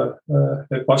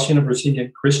Boston University,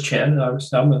 Chris Chen.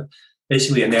 I'm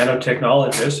basically a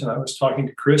nanotechnologist, and I was talking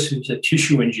to Chris, who's a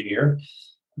tissue engineer,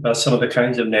 about some of the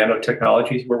kinds of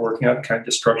nanotechnologies we're working on, the kinds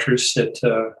of structures that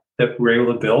we're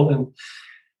able to build.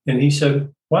 And he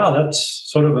said, wow, that's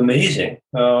sort of amazing.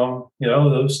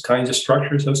 Those kinds of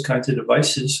structures, those kinds of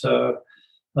devices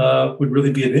would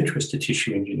really be of interest to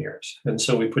tissue engineers. And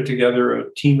so we put together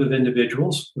a team of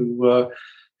individuals who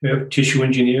we have tissue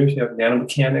engineers, we have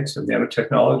nanomechanics, we have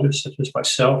nanotechnologists such as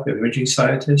myself, we have imaging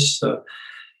scientists.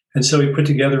 And so we put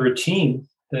together a team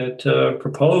that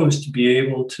proposed to be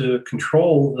able to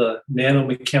control the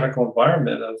nanomechanical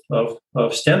environment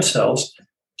of stem cells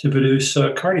to produce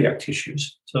cardiac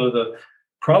tissues. So the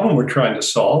problem we're trying to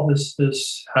solve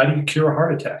is how do you cure a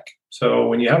heart attack? So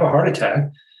when you have a heart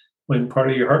attack, when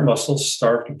part of your heart muscles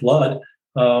starve to blood,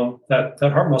 that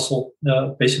heart muscle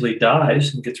basically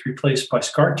dies and gets replaced by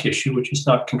scar tissue, which is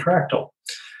not contractile.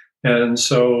 And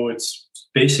so it's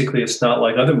not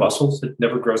like other muscles, it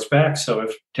never grows back. So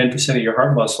if 10% of your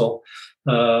heart muscle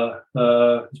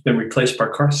has been replaced by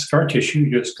scar tissue,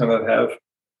 you're just going to have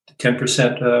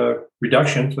 10%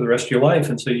 reduction for the rest of your life.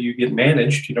 And so you get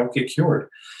managed, you don't get cured.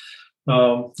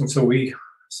 And so we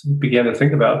began to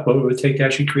think about what it would take to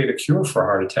actually create a cure for a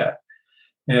heart attack.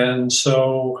 And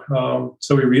so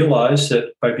we realized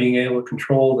that by being able to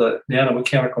control the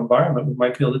nanomechanical environment, we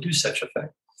might be able to do such a thing.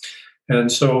 And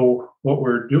so what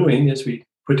we're doing is we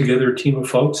put together a team of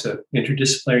folks, an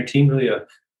interdisciplinary team, really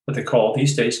what they call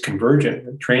these days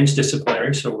convergent,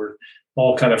 transdisciplinary. So we're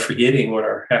all kind of forgetting what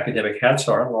our academic hats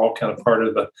are. We're all kind of part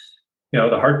of the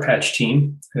heart patch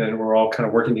team, and we're all kind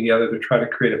of working together to try to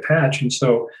create a patch. And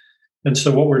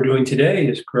so what we're doing today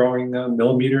is growing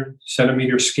millimeter,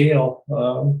 centimeter scale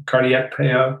cardiac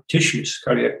tissues,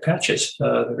 cardiac patches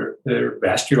that are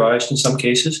vascularized in some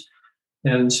cases.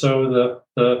 And so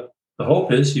the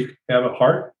hope is you have a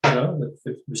heart, if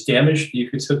it was damaged, you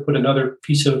could put another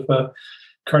piece of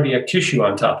cardiac tissue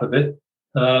on top of it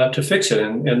to fix it.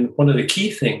 And one of the key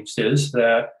things is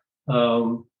that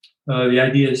the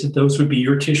idea is that those would be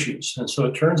your tissues. And so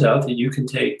it turns out that you can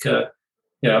take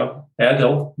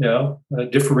adult,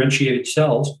 differentiated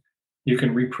cells, you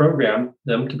can reprogram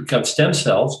them to become stem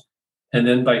cells. And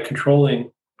then by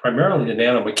controlling primarily the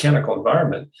nanomechanical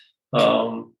environment,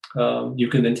 you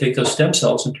can then take those stem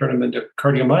cells and turn them into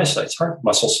cardiomyocytes, heart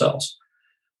muscle cells.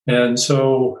 And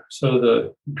so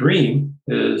the dream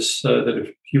is that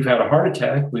if you've had a heart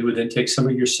attack, we would then take some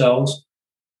of your cells,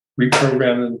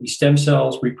 reprogram them to be stem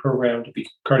cells, reprogram them to be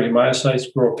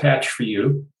cardiomyocytes, grow a patch for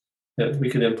you that we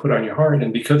could then put on your heart.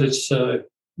 And because it's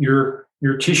your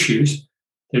tissues,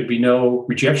 there'd be no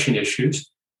rejection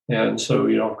issues. And so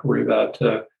you don't have to worry about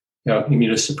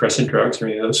immunosuppressant drugs or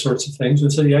any of those sorts of things.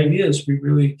 And so the idea is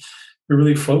we're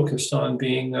really focused on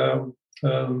being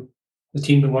the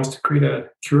team that wants to create a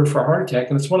cure for a heart attack.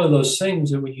 And it's one of those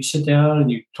things that when you sit down and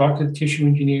you talk to the tissue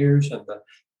engineers and the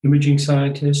imaging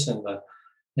scientists and the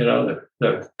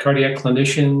cardiac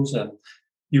clinicians, and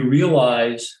you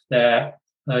realize that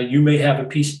you may have a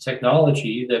piece of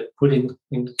technology that put in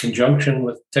conjunction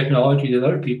with technology that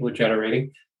other people are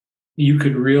generating, you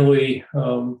could really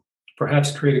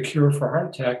perhaps create a cure for a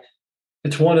heart attack.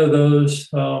 It's one of those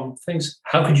things.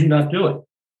 How could you not do it?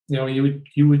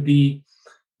 You would be,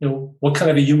 what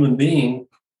kind of a human being,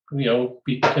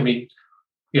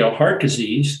 heart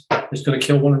disease is going to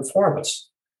kill 1 in 4 of us.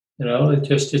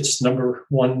 It's number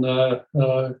one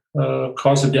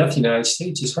cause of death in the United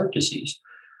States is heart disease.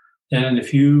 And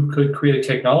if you could create a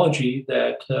technology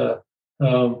that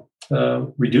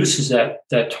reduces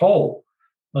that toll,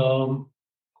 how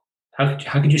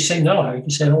could you say no? How could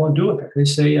you say I don't want to do it? How could you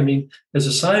say, as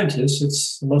a scientist,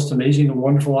 it's the most amazing and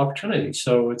wonderful opportunity.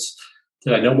 So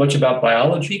did I know much about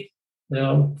biology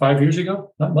 5 years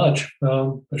ago? Not much.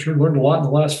 I sure learned a lot in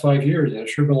the last 5 years. And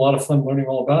it's sure been a lot of fun learning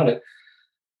all about it.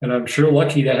 And I'm sure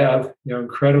lucky to have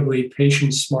incredibly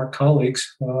patient, smart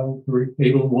colleagues who are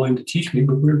able and willing to teach me.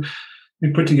 But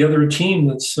we put together a team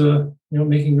that's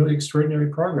making really extraordinary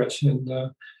progress in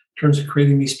terms of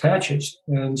creating these patches.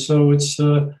 And so it's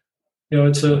a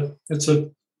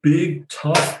big,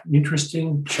 tough,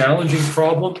 interesting, challenging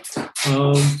problem.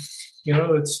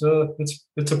 It's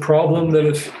a problem that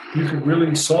if you could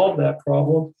really solve that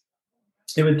problem,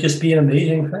 it would just be an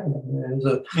amazing thing.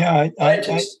 I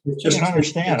can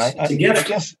understand.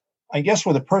 I guess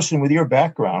with a person with your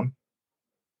background,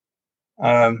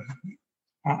 I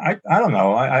don't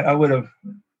know. I would have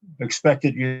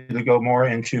expected you to go more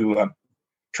into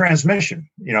transmission.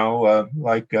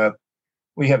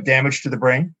 We have damage to the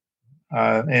brain,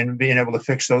 and being able to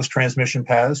fix those transmission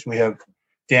paths. We have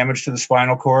damage to the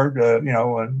spinal cord,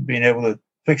 and being able to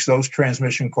fix those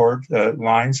transmission cord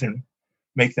lines and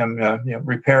make them,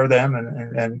 repair them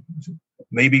and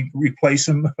maybe replace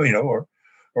them, or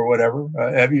whatever.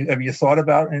 Have you thought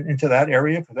about into that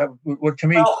area? Because that would to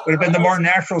me would have been the more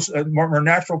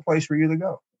natural place for you to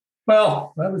go.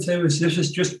 Well, I would say this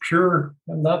is just pure.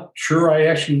 I'm not sure I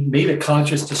actually made a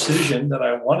conscious decision that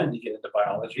I wanted to get into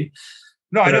biology.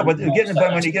 No, I know, but when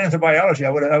you get into biology, I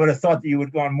would have thought that you would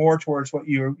have gone more towards what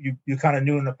you kind of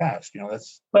knew in the past.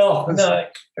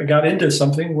 I got into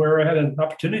something where I had an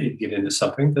opportunity to get into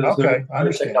something that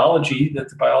was technology that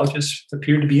the biologists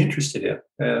appeared to be interested in,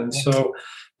 and so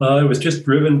it was just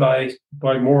driven by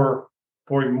more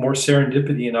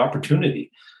serendipity and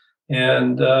opportunity.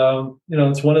 And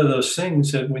it's one of those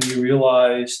things that when you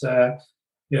realize that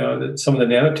that some of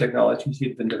the nanotechnologies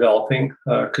you've been developing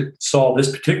could solve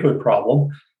this particular problem.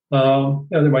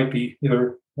 There might be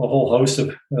either a whole host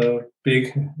of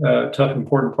big, tough,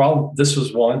 important problems. This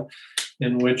was one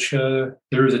in which there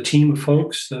was a team of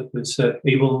folks that was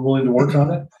able and willing to work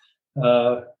on it.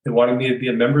 They wanted me to be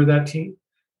a member of that team.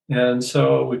 And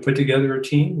so we put together a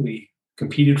team. We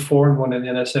competed for and won an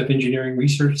NSF Engineering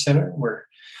Research Center. We're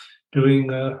doing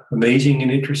amazing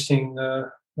and interesting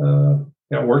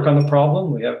work on the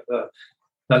problem. We have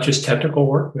not just technical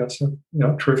work. We also,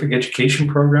 terrific education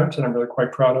programs that I'm really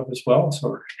quite proud of as well. So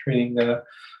we're training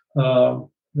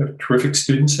terrific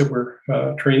students that we're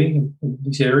training in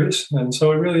these areas. And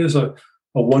so it really is a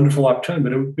wonderful opportunity.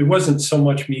 But it wasn't so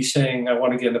much me saying I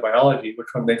want to get into biology, which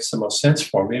one makes the most sense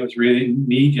for me. It was really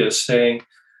me just saying,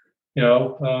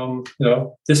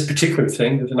 this particular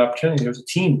thing, there's an opportunity. There's a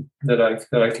team that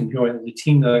I can join. There's a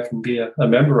team that I can be a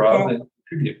member of and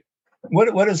contribute.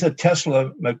 What is a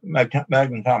Tesla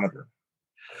magnetometer?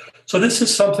 So this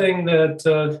is something that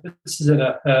this is an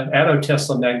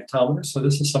attotesla magnetometer. So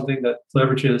this is something that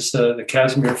leverages the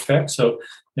Casimir effect. So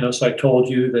so I told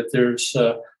you that there's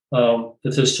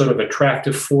this sort of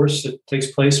attractive force that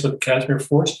takes place with the Casimir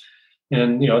force,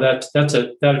 and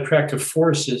that attractive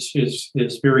force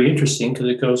is very interesting because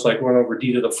it goes like 1 over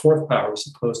d to the 4th power as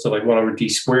opposed to like 1 over d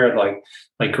squared like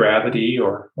gravity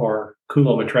or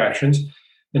Coulomb attractions.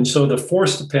 And so the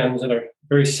force depends in a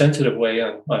very sensitive way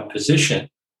on position.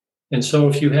 And so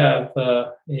if you have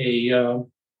an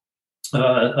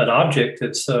object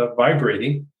that's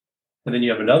vibrating, and then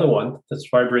you have another one that's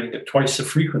vibrating at twice the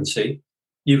frequency,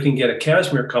 you can get a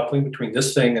Casimir coupling between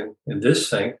this thing and this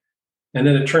thing. And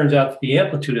then it turns out that the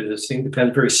amplitude of this thing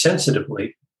depends very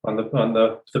sensitively on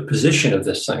the position of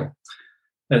this thing.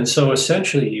 And so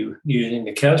essentially, using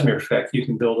the Casimir effect, you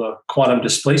can build a quantum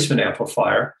displacement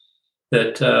amplifier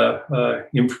that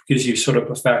gives you sort of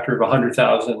a factor of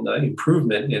 100,000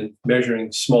 improvement in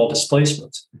measuring small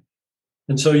displacements.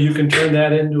 And so you can turn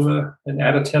that into an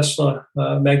attotesla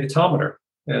magnetometer.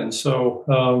 And so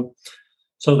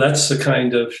that's the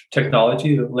kind of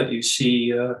technology that let you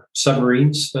see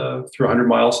submarines through 100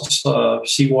 miles of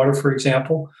seawater, for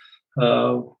example.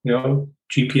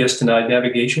 GPS denied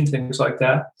navigation, things like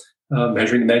that.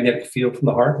 Measuring the magnetic field from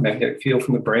the heart, magnetic field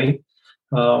from the brain.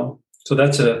 So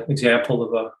that's an example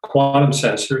of a quantum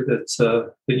sensor that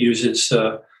uses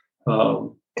the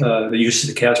use of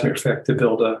the Casimir effect to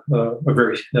build a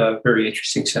very very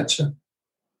interesting sensor.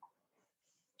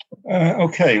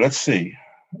 Okay, let's see.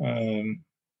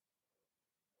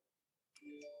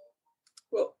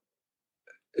 Well,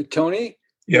 Tony,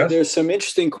 yes, there's some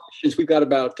interesting questions. We've got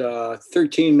about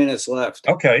 13 minutes left.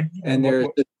 Okay, and there's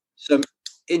some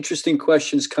interesting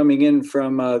questions coming in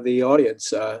from the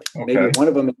audience. Maybe one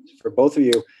of them is for both of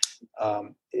you.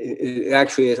 It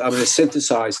actually is. I'm going to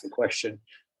synthesize the question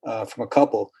from a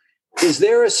couple. Is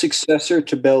there a successor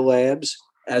to Bell Labs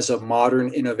as a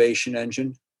modern innovation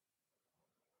engine?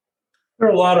 There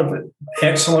are a lot of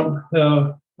excellent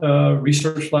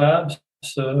research labs.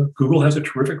 Google has a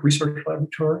terrific research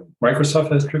laboratory.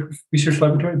 Microsoft has a terrific research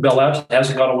laboratory. Bell Labs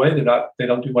hasn't gone away. They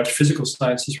don't do much physical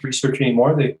sciences research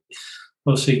anymore. They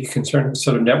mostly concerned with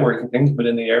sort of networking things, but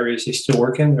in the areas they still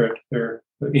work in, they're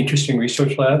an interesting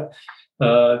research lab.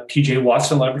 TJ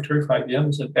Watson Laboratory for IBM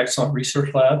is an excellent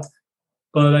research lab.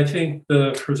 But I think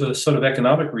for the sort of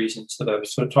economic reasons that I've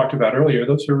sort of talked about earlier,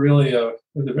 those are really a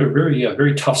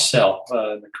very tough sell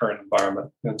in the current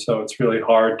environment. And so it's really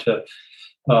hard to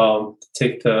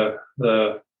take to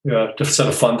sort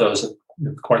of fund those in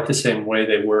quite the same way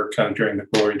they were kind of during the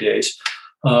glory days.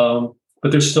 But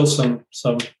there's still some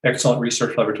excellent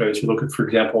research laboratories. If you look at, for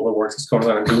example, the work that's going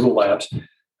on in Google Labs,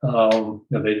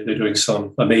 they're doing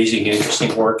some amazing,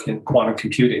 interesting work in quantum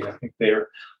computing. I think they're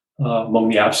among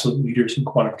the absolute leaders in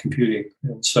quantum computing.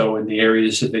 And so in the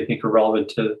areas that they think are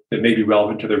that may be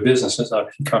relevant to their businesses,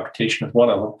 obviously computation is one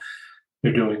of them,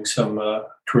 they're doing some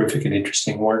terrific and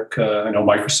interesting work. I know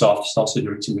Microsoft is also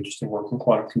doing some interesting work in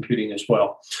quantum computing as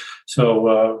well.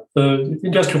 So the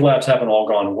industrial labs haven't all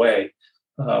gone away.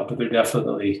 But they're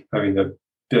definitely, they're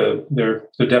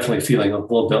definitely feeling a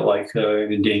little bit like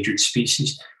an endangered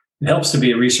species. It helps to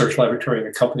be a research laboratory in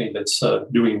a company that's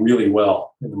doing really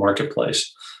well in the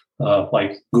marketplace,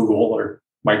 like Google or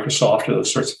Microsoft or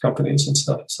those sorts of companies and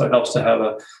stuff. So it helps to have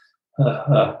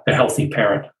a healthy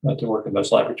parent to work in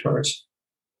those laboratories.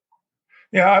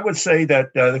 Yeah, I would say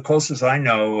that the closest I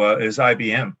know is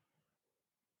IBM.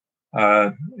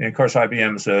 And of course,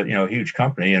 IBM is a huge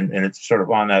company, and it's sort of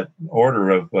on that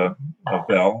order of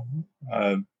Bell.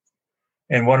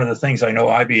 And one of the things I know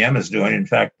IBM is doing, in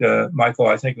fact, Michael,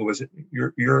 I think it was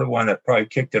you're the one that probably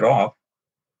kicked it off,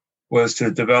 was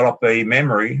to develop a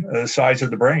memory the size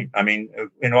of the brain. I mean,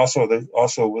 and also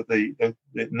with the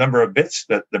number of bits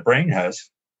that the brain has,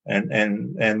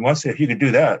 and once if you could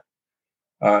do that,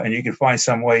 and you could find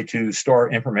some way to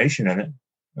store information in it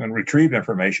and retrieve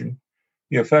information,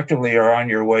 you effectively are on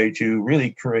your way to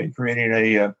really creating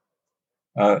a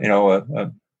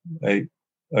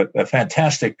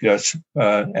fantastic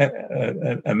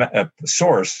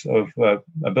source of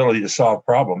ability to solve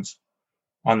problems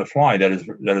on the fly that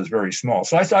is very small.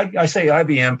 So I say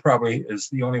IBM probably is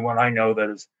the only one I know that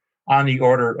is on the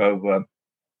order of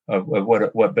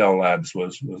what Bell Labs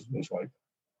was like.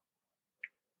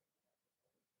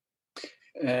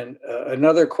 And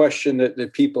another question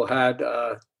that people had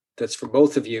that's for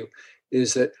both of you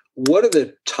is that what are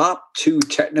the top 2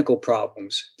 technical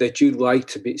problems that you'd like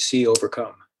to see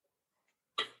overcome?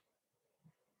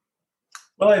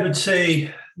 Well, I would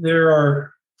say there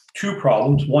are 2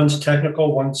 problems. One's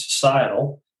technical, one's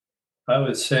societal. I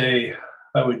would say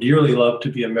I would dearly love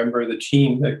to be a member of the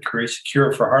team that creates a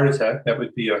cure for heart attack. That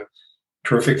would be a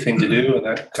terrific thing to do, and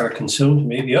that kind of consumes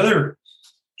me. The other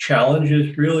challenge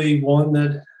is really one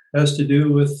that has to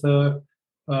do with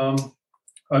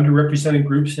underrepresented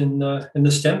groups in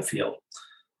the STEM field.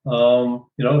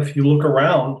 If you look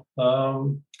around,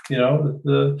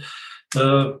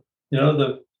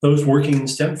 those working in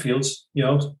STEM fields,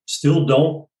 still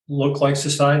don't look like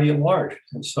society at large,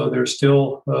 and so there's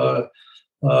still,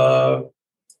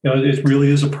 it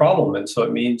really is a problem, and so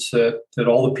it means that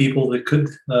all the people that could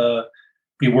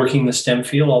be working in the STEM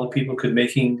field, all the people could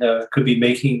be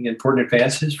making important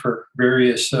advances for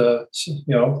various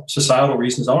societal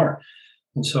reasons aren't.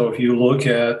 And so if you look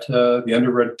at the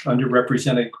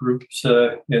underrepresented groups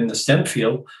in the STEM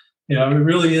field, it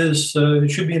really is, it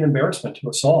should be an embarrassment to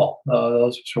us all,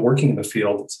 those who are working in the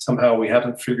field. Somehow we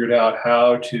haven't figured out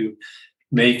how to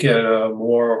make it a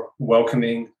more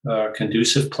welcoming,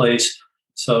 conducive place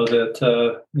so that,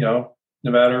 no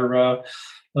matter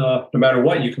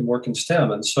what, you can work in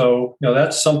STEM. And so,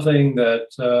 that's something that,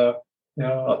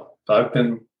 I've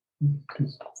been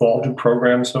involved in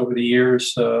programs over the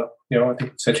years. I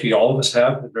think essentially all of us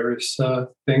have various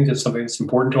things. It's something that's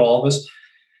important to all of us.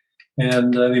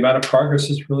 And the amount of progress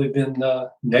has really been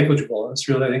negligible. It's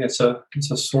really, I think it's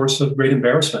a source of great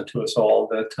embarrassment to us all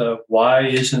that why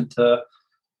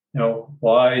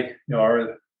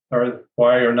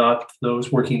are not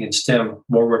those working in STEM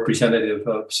more representative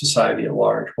of society at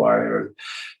large? Why are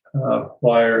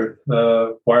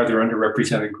there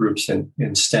underrepresented groups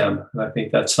in STEM? And I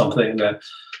think that's something that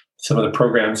some of the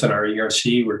programs in our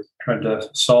ERC, we're trying to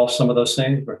solve some of those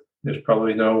things, but there's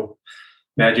probably no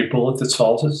magic bullet that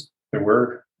solves it. They're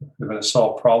going to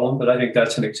solve a problem, but I think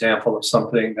that's an example of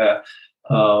something that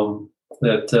all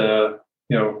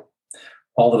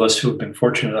of us who have been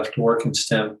fortunate enough to work in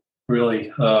STEM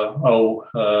really owe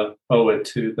it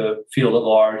to the field at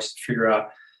large to figure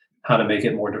out how to make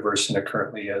it more diverse than it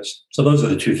currently is. So those are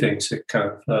the 2 things that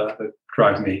kind of that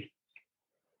drive me.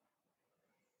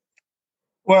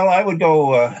 Well, I would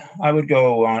go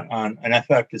on, and in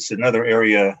fact, it's another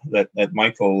area that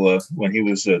Michael, when he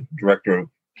was director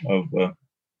of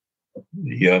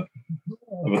the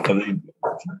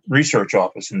research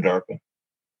office in DARPA,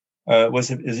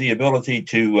 is the ability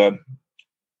to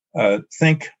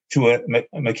think to a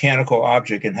mechanical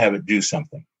object and have it do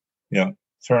something.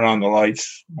 Turn on the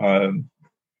lights,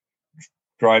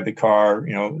 drive the car.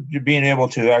 Being able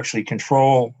to actually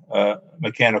control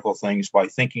mechanical things by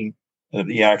thinking of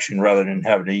the action rather than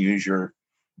having to use your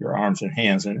arms and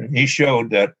hands. And he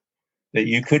showed that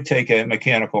you could take a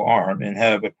mechanical arm and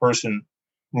have a person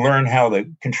learn how to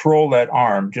control that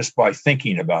arm just by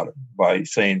thinking about it, by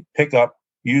saying, pick up,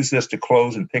 use this to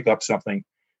close and pick up something.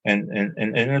 And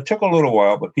it took a little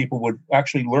while, but people would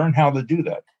actually learn how to do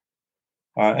that.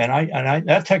 And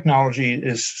that technology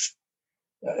is,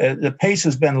 the pace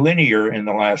has been linear in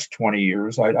the last 20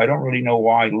 years. I don't really know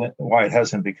why it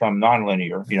hasn't become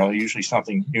nonlinear. Usually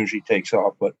something takes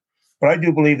off, but I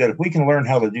do believe that if we can learn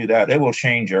how to do that, it will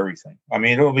change everything. I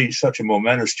mean, it will be such a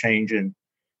momentous change in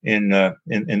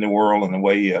the world and the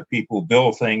way people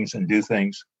build things and do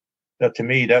things. That to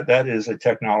me, that is a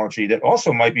technology that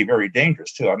also might be very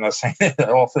dangerous too. I'm not saying that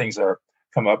all things are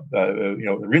come up,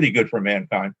 really good for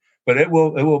mankind. But it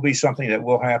will be something that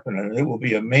will happen, and it will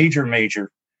be a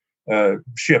major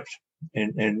shift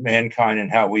in mankind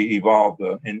and how we evolve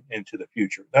into the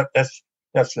future. That's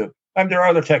the. I mean, there are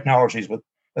other technologies, but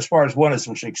as far as one is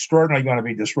which is extraordinarily going to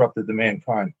be disruptive to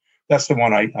mankind, that's the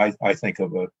one I think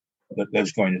of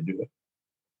that's going to do it.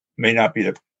 May not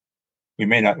be we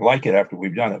may not like it after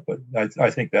we've done it, but I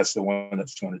think that's the one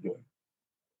that's going to do it.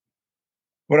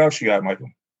 What else you got, Michael?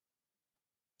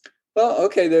 Well,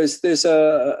 okay, there's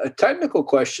a technical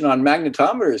question on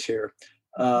magnetometers here.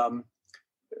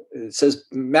 It says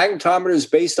magnetometers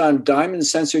based on diamond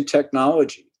sensor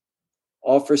technology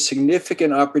offer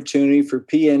significant opportunity for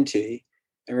PNT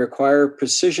and require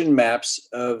precision maps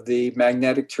of the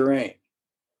magnetic terrain.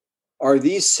 Are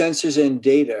these sensors and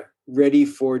data ready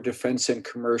for defense and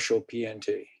commercial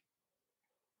PNT?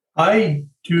 I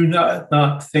do not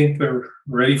think they're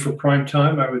ready for prime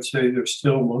time. I would say they're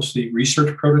still mostly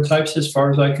research prototypes, as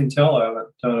far as I can tell. I haven't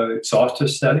done an exhaustive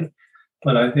study,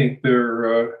 but I think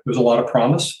there's a lot of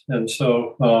promise, and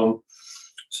so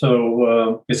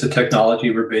it's a technology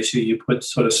where basically you put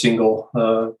sort of single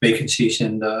vacancies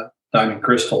in diamond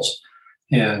crystals,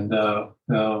 and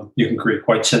you can create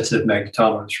quite sensitive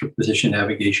magnetometers for position,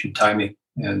 navigation, timing,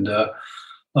 and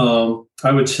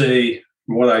I would say,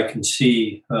 from what I can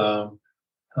see, they're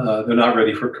not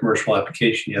ready for commercial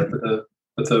application yet,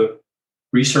 but the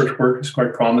research work is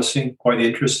quite promising, quite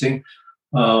interesting,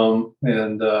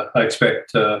 and I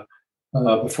expect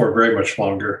before very much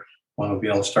longer, we'll be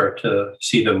able to start to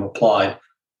see them applied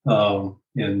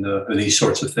in these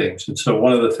sorts of things. And so,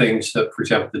 one of the things that, for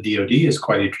example, the DoD is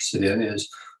quite interested in is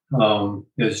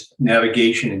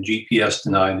navigation in GPS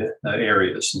denied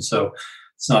areas, and so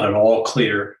it's not at all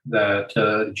clear that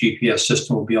the GPS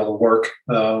system will be able to work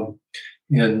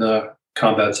in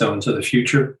combat zones of the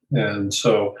future. And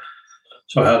so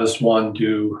how does one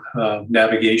do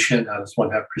navigation? How does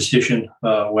one have precision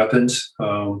weapons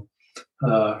in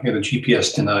a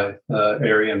GPS denied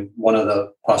area? And one of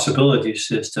the possibilities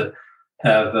is to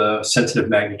have sensitive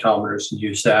magnetometers and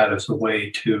use that as a way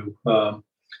to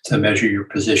measure your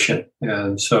position.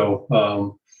 And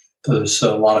so there's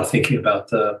a lot of thinking about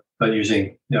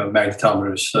using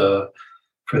magnetometers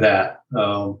for that.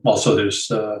 Also, there's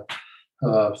some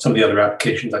of the other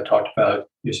applications I talked about,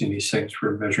 using these things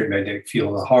for measuring magnetic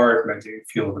field of the heart, magnetic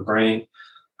field of the brain.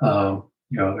 One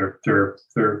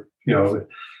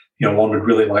would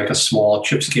really like a small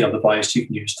chip scale device you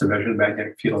can use to measure the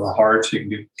magnetic field of the heart, so you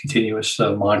can do continuous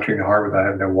monitoring of the heart without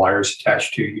having no wires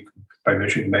attached to you by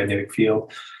measuring the magnetic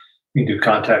field. You can do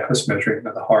contactless measuring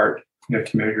of the heart,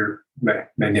 to measure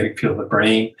magnetic field of the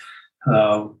brain.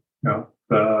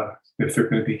 If there are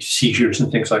going to be seizures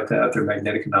and things like that, there are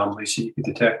magnetic anomalies that you can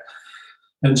detect.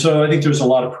 And so I think there's a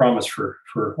lot of promise for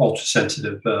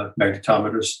ultra-sensitive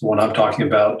magnetometers. The one I'm talking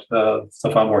about,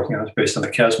 stuff I'm working on, is based on the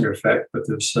Casimir effect, but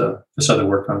there's this other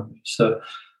work on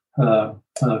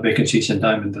vacancies in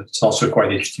diamond that's also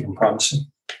quite interesting and promising.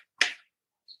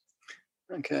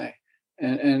 Okay,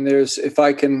 and there's, if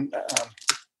I can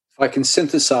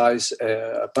synthesize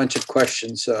a bunch of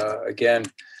questions again.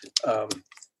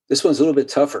 This one's a little bit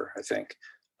tougher, I think.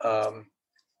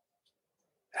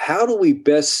 How do we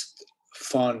best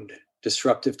fund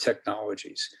disruptive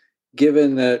technologies,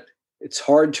 given that it's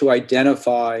hard to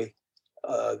identify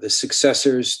the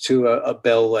successors to a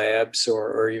Bell Labs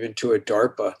or even to a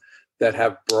DARPA that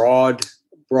have broad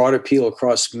appeal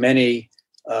across many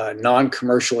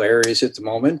non-commercial areas at the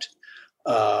moment?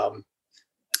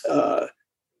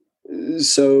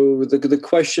 So the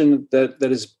question that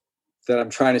I'm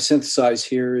trying to synthesize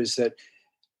here is that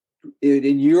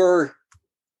in your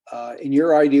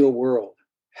ideal world,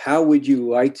 how would you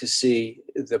like to see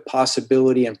the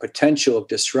possibility and potential of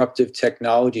disruptive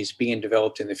technologies being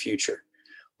developed in the future?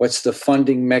 What's the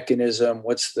funding mechanism?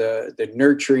 What's the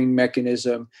nurturing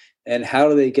mechanism? And how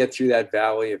do they get through that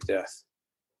valley of death?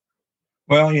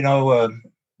 Well,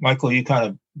 Michael, you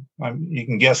can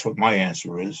guess what my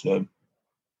answer is. The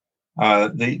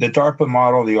DARPA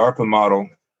model, the ARPA model,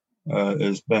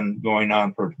 has been going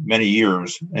on for many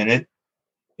years, and it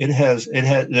has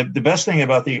the best thing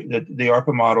about the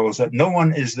ARPA model is that no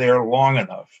one is there long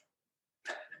enough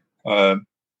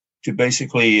to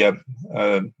basically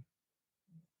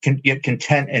can get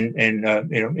content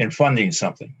in funding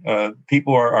something.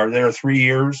 People are there 3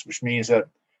 years, which means that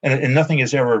and nothing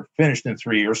is ever finished in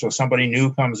 3 years. So somebody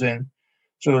new comes in.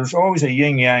 So there's always a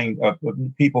yin yang of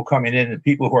people coming in, and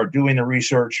people who are doing the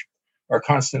research are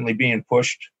constantly being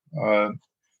pushed.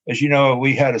 As you know,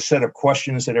 we had a set of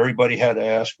questions that everybody had to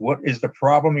ask. What is the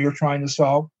problem you're trying to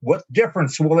solve? What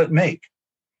difference will it make?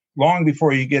 Long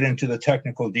before you get into the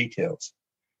technical details,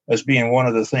 as being one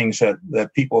of the things that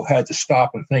people had to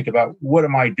stop and think about. What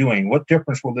am I doing? What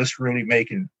difference will this really make?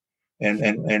 And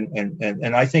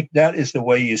I think that is the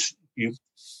way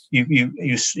you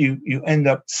end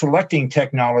up selecting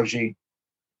technology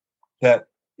that,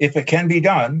 if it can be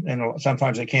done, and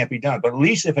sometimes it can't be done, but at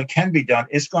least if it can be done,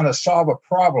 it's going to solve a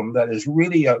problem that is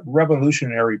really a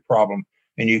revolutionary problem.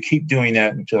 And you keep doing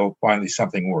that until finally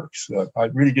something works.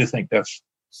 I really do think that's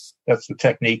the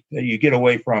technique that you get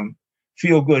away from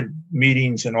feel-good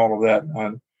meetings and all of that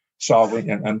on solving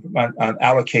and on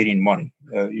allocating money.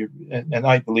 And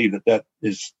I believe that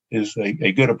is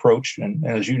a good approach. And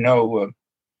as you know,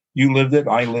 you lived it,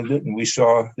 I lived it, and we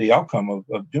saw the outcome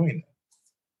of doing that.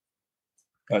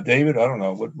 David, I don't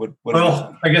know what.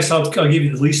 Well, I guess I'll give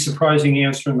you the least surprising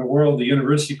answer in the world. The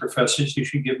university professors, you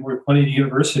should give more money to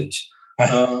universities.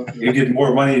 You get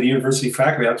more money to the university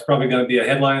faculty. That's probably going to be a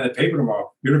headline in the paper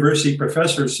tomorrow. University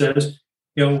professor says,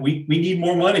 we need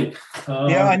more money.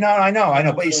 Yeah, I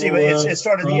know. But you see, it's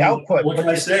sort of the output. What can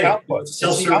I say? It's a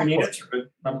self-serving answer,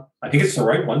 but I think it's the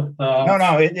right one.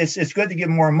 It's good to give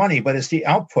more money, but it's the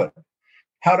output.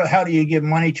 How do you give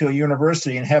money to a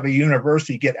university and have a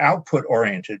university get output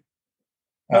oriented,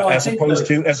 as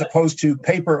opposed to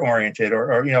paper oriented,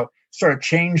 or sort of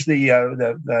change the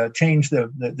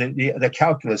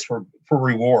calculus for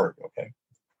reward? Okay.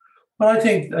 Well, I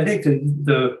think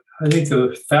the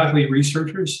faculty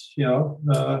researchers,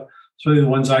 certainly the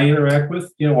ones I interact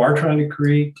with, are trying to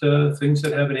create things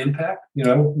that have an impact. We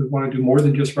want to do more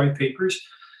than just write papers.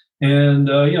 And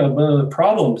one of the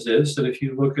problems is that if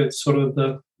you look at sort of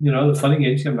the funding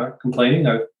agency, I'm not complaining.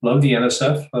 I love the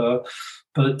NSF,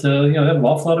 but they have an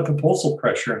awful lot of proposal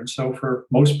pressure, and so for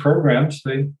most programs,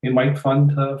 they might fund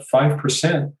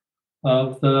 5%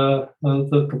 of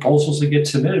the proposals that get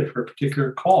submitted for a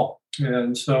particular call,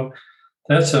 and so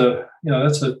that's a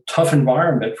tough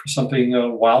environment for something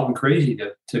wild and crazy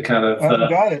to kind of.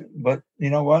 Got it, but you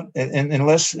know what? And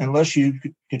unless you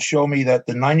could show me that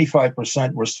the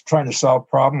 95% was trying to solve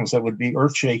problems that would be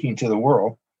earth shaking to the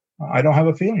world, I don't have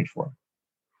a feeling for it.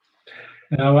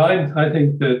 I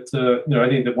think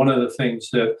that one of the things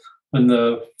that when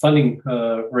the funding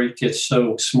rate gets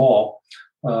so small,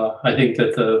 I think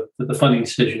that the funding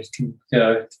decisions can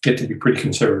get to be pretty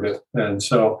conservative, and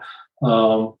so.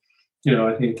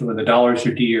 I think when the dollars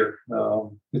are dear,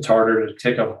 it's harder to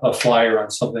take a flyer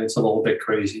on something that's a little bit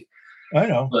crazy. I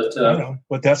know,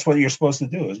 but that's what you're supposed to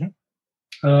do, isn't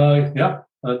it? Yeah,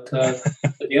 but at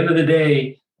the end of the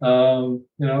day,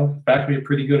 faculty are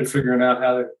pretty good at figuring out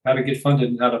how to get funded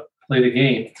and how to play the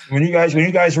game. When you guys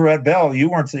were at Bell, you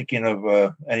weren't thinking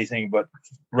of anything but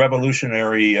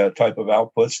revolutionary type of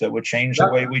outputs that would change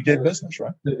the way we did business,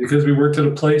 right? Because we worked at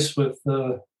a place with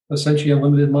essentially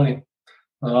unlimited money.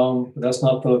 That's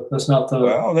not the.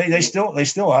 Well, they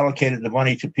still allocated the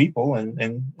money to people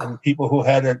and people who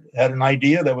had an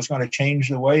idea that was going to change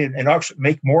the way and actually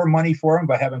make more money for them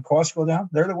by having costs go down.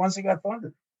 They're the ones that got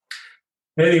funded.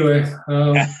 Anyway,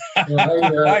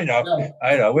 I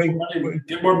know. We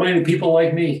give more money to people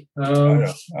like me.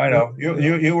 I know.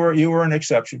 You were an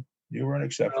exception. You were an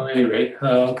exception. Anyway,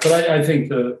 but I think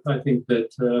that I think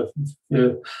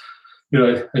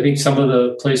some of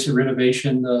the place of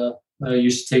renovation.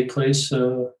 Used to take place.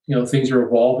 Things are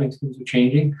evolving, things are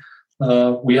changing.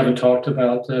 We haven't talked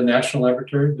about National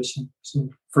Laboratory. There's some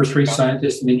first-rate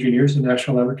scientists and engineers in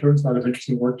National Laboratories. A lot of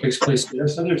interesting work takes place there.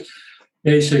 So there's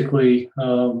basically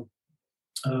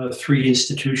 3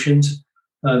 institutions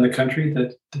in the country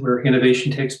where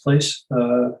innovation takes place.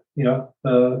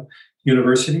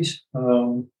 Universities,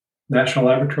 national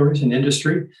laboratories, and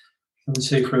industry. I would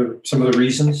say for some of the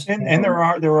reasons. And there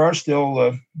are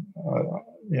still.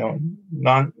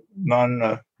 Non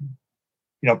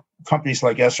companies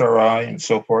like SRI and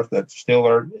so forth that still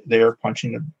are there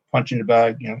punching the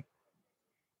bag,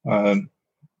 but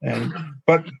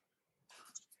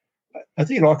I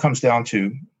think it all comes down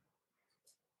to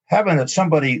having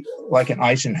somebody like an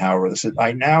Eisenhower that said,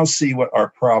 I now see what our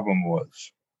problem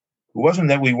was. It wasn't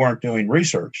that we weren't doing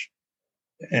research,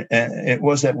 and it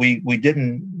was that we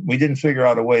didn't figure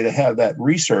out a way to have that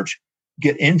research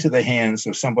get into the hands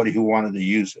of somebody who wanted to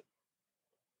use it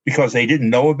because they didn't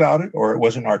know about it, or it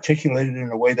wasn't articulated in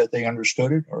a way that they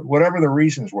understood it, or whatever the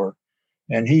reasons were.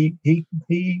 And he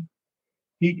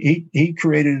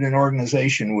created an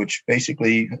organization which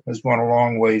basically has gone a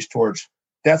long ways towards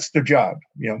that's the job.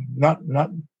 Not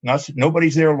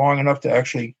nobody's there long enough to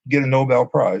actually get a Nobel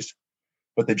Prize,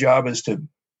 but the job is to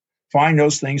find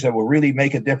those things that will really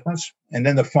make a difference, and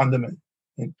then to fund them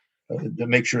to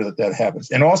make sure that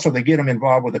happens, and also to get them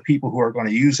involved with the people who are going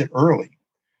to use it early,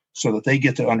 so that they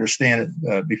get to understand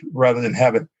it rather than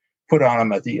have it put on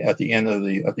them at the end of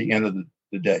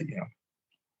the day.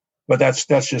 But that's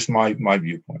just my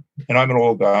viewpoint, and I'm an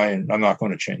old guy, and I'm not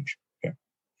going to change. Okay?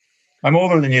 I'm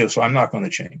older than you, so I'm not going to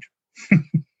change.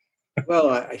 Well,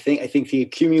 I think the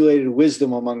accumulated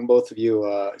wisdom among both of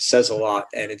you says a lot,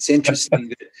 and it's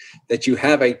interesting that you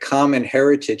have a common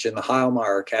heritage in the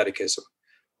Heilmeier Catechism.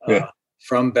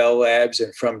 From Bell Labs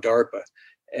and from DARPA.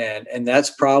 And that's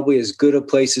probably as good a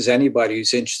place as anybody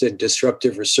who's interested in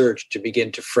disruptive research to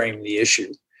begin to frame the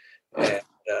issue. And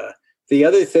the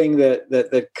other thing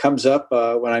that comes up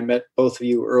when I met both of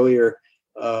you earlier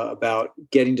about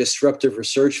getting disruptive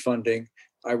research funding,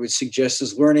 I would suggest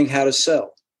is learning how to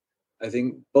sell. I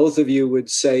think both of you would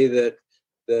say that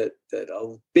a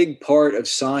big part of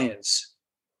science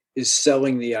is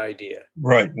selling the idea.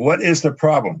 Right. What is the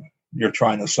problem you're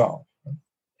trying to solve?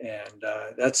 And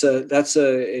that's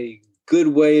a good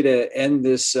way to end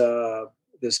this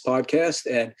this podcast,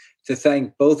 and to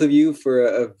thank both of you for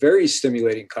a very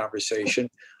stimulating conversation,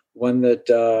 one that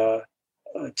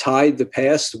tied the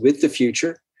past with the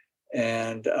future.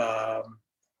 And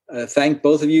thank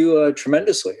both of you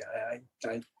tremendously.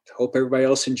 I hope everybody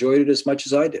else enjoyed it as much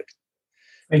as I did.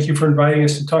 Thank you for inviting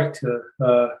us to talk to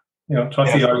to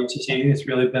the audience this evening. It's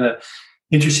really been an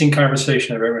interesting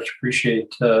conversation. I very much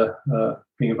appreciate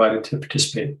being invited to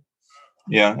participate.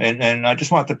 Yeah, and I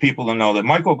just want the people to know that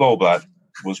Michael Goldblatt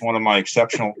was one of my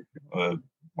exceptional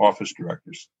office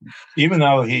directors, even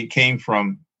though he came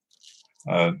from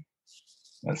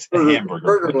that's the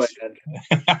hamburger land.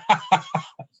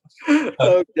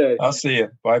 Okay. I'll see you.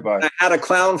 Bye-bye. I had a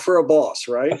clown for a boss,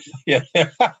 right? Yeah.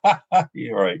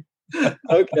 You're right.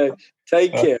 Okay.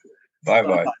 Take care.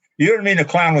 Bye-bye. You didn't mean the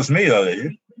clown was me, though, did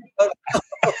you?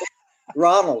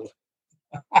 Ronald.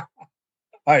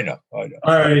 I know. All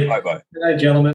right. Bye-bye. Good night, gentlemen.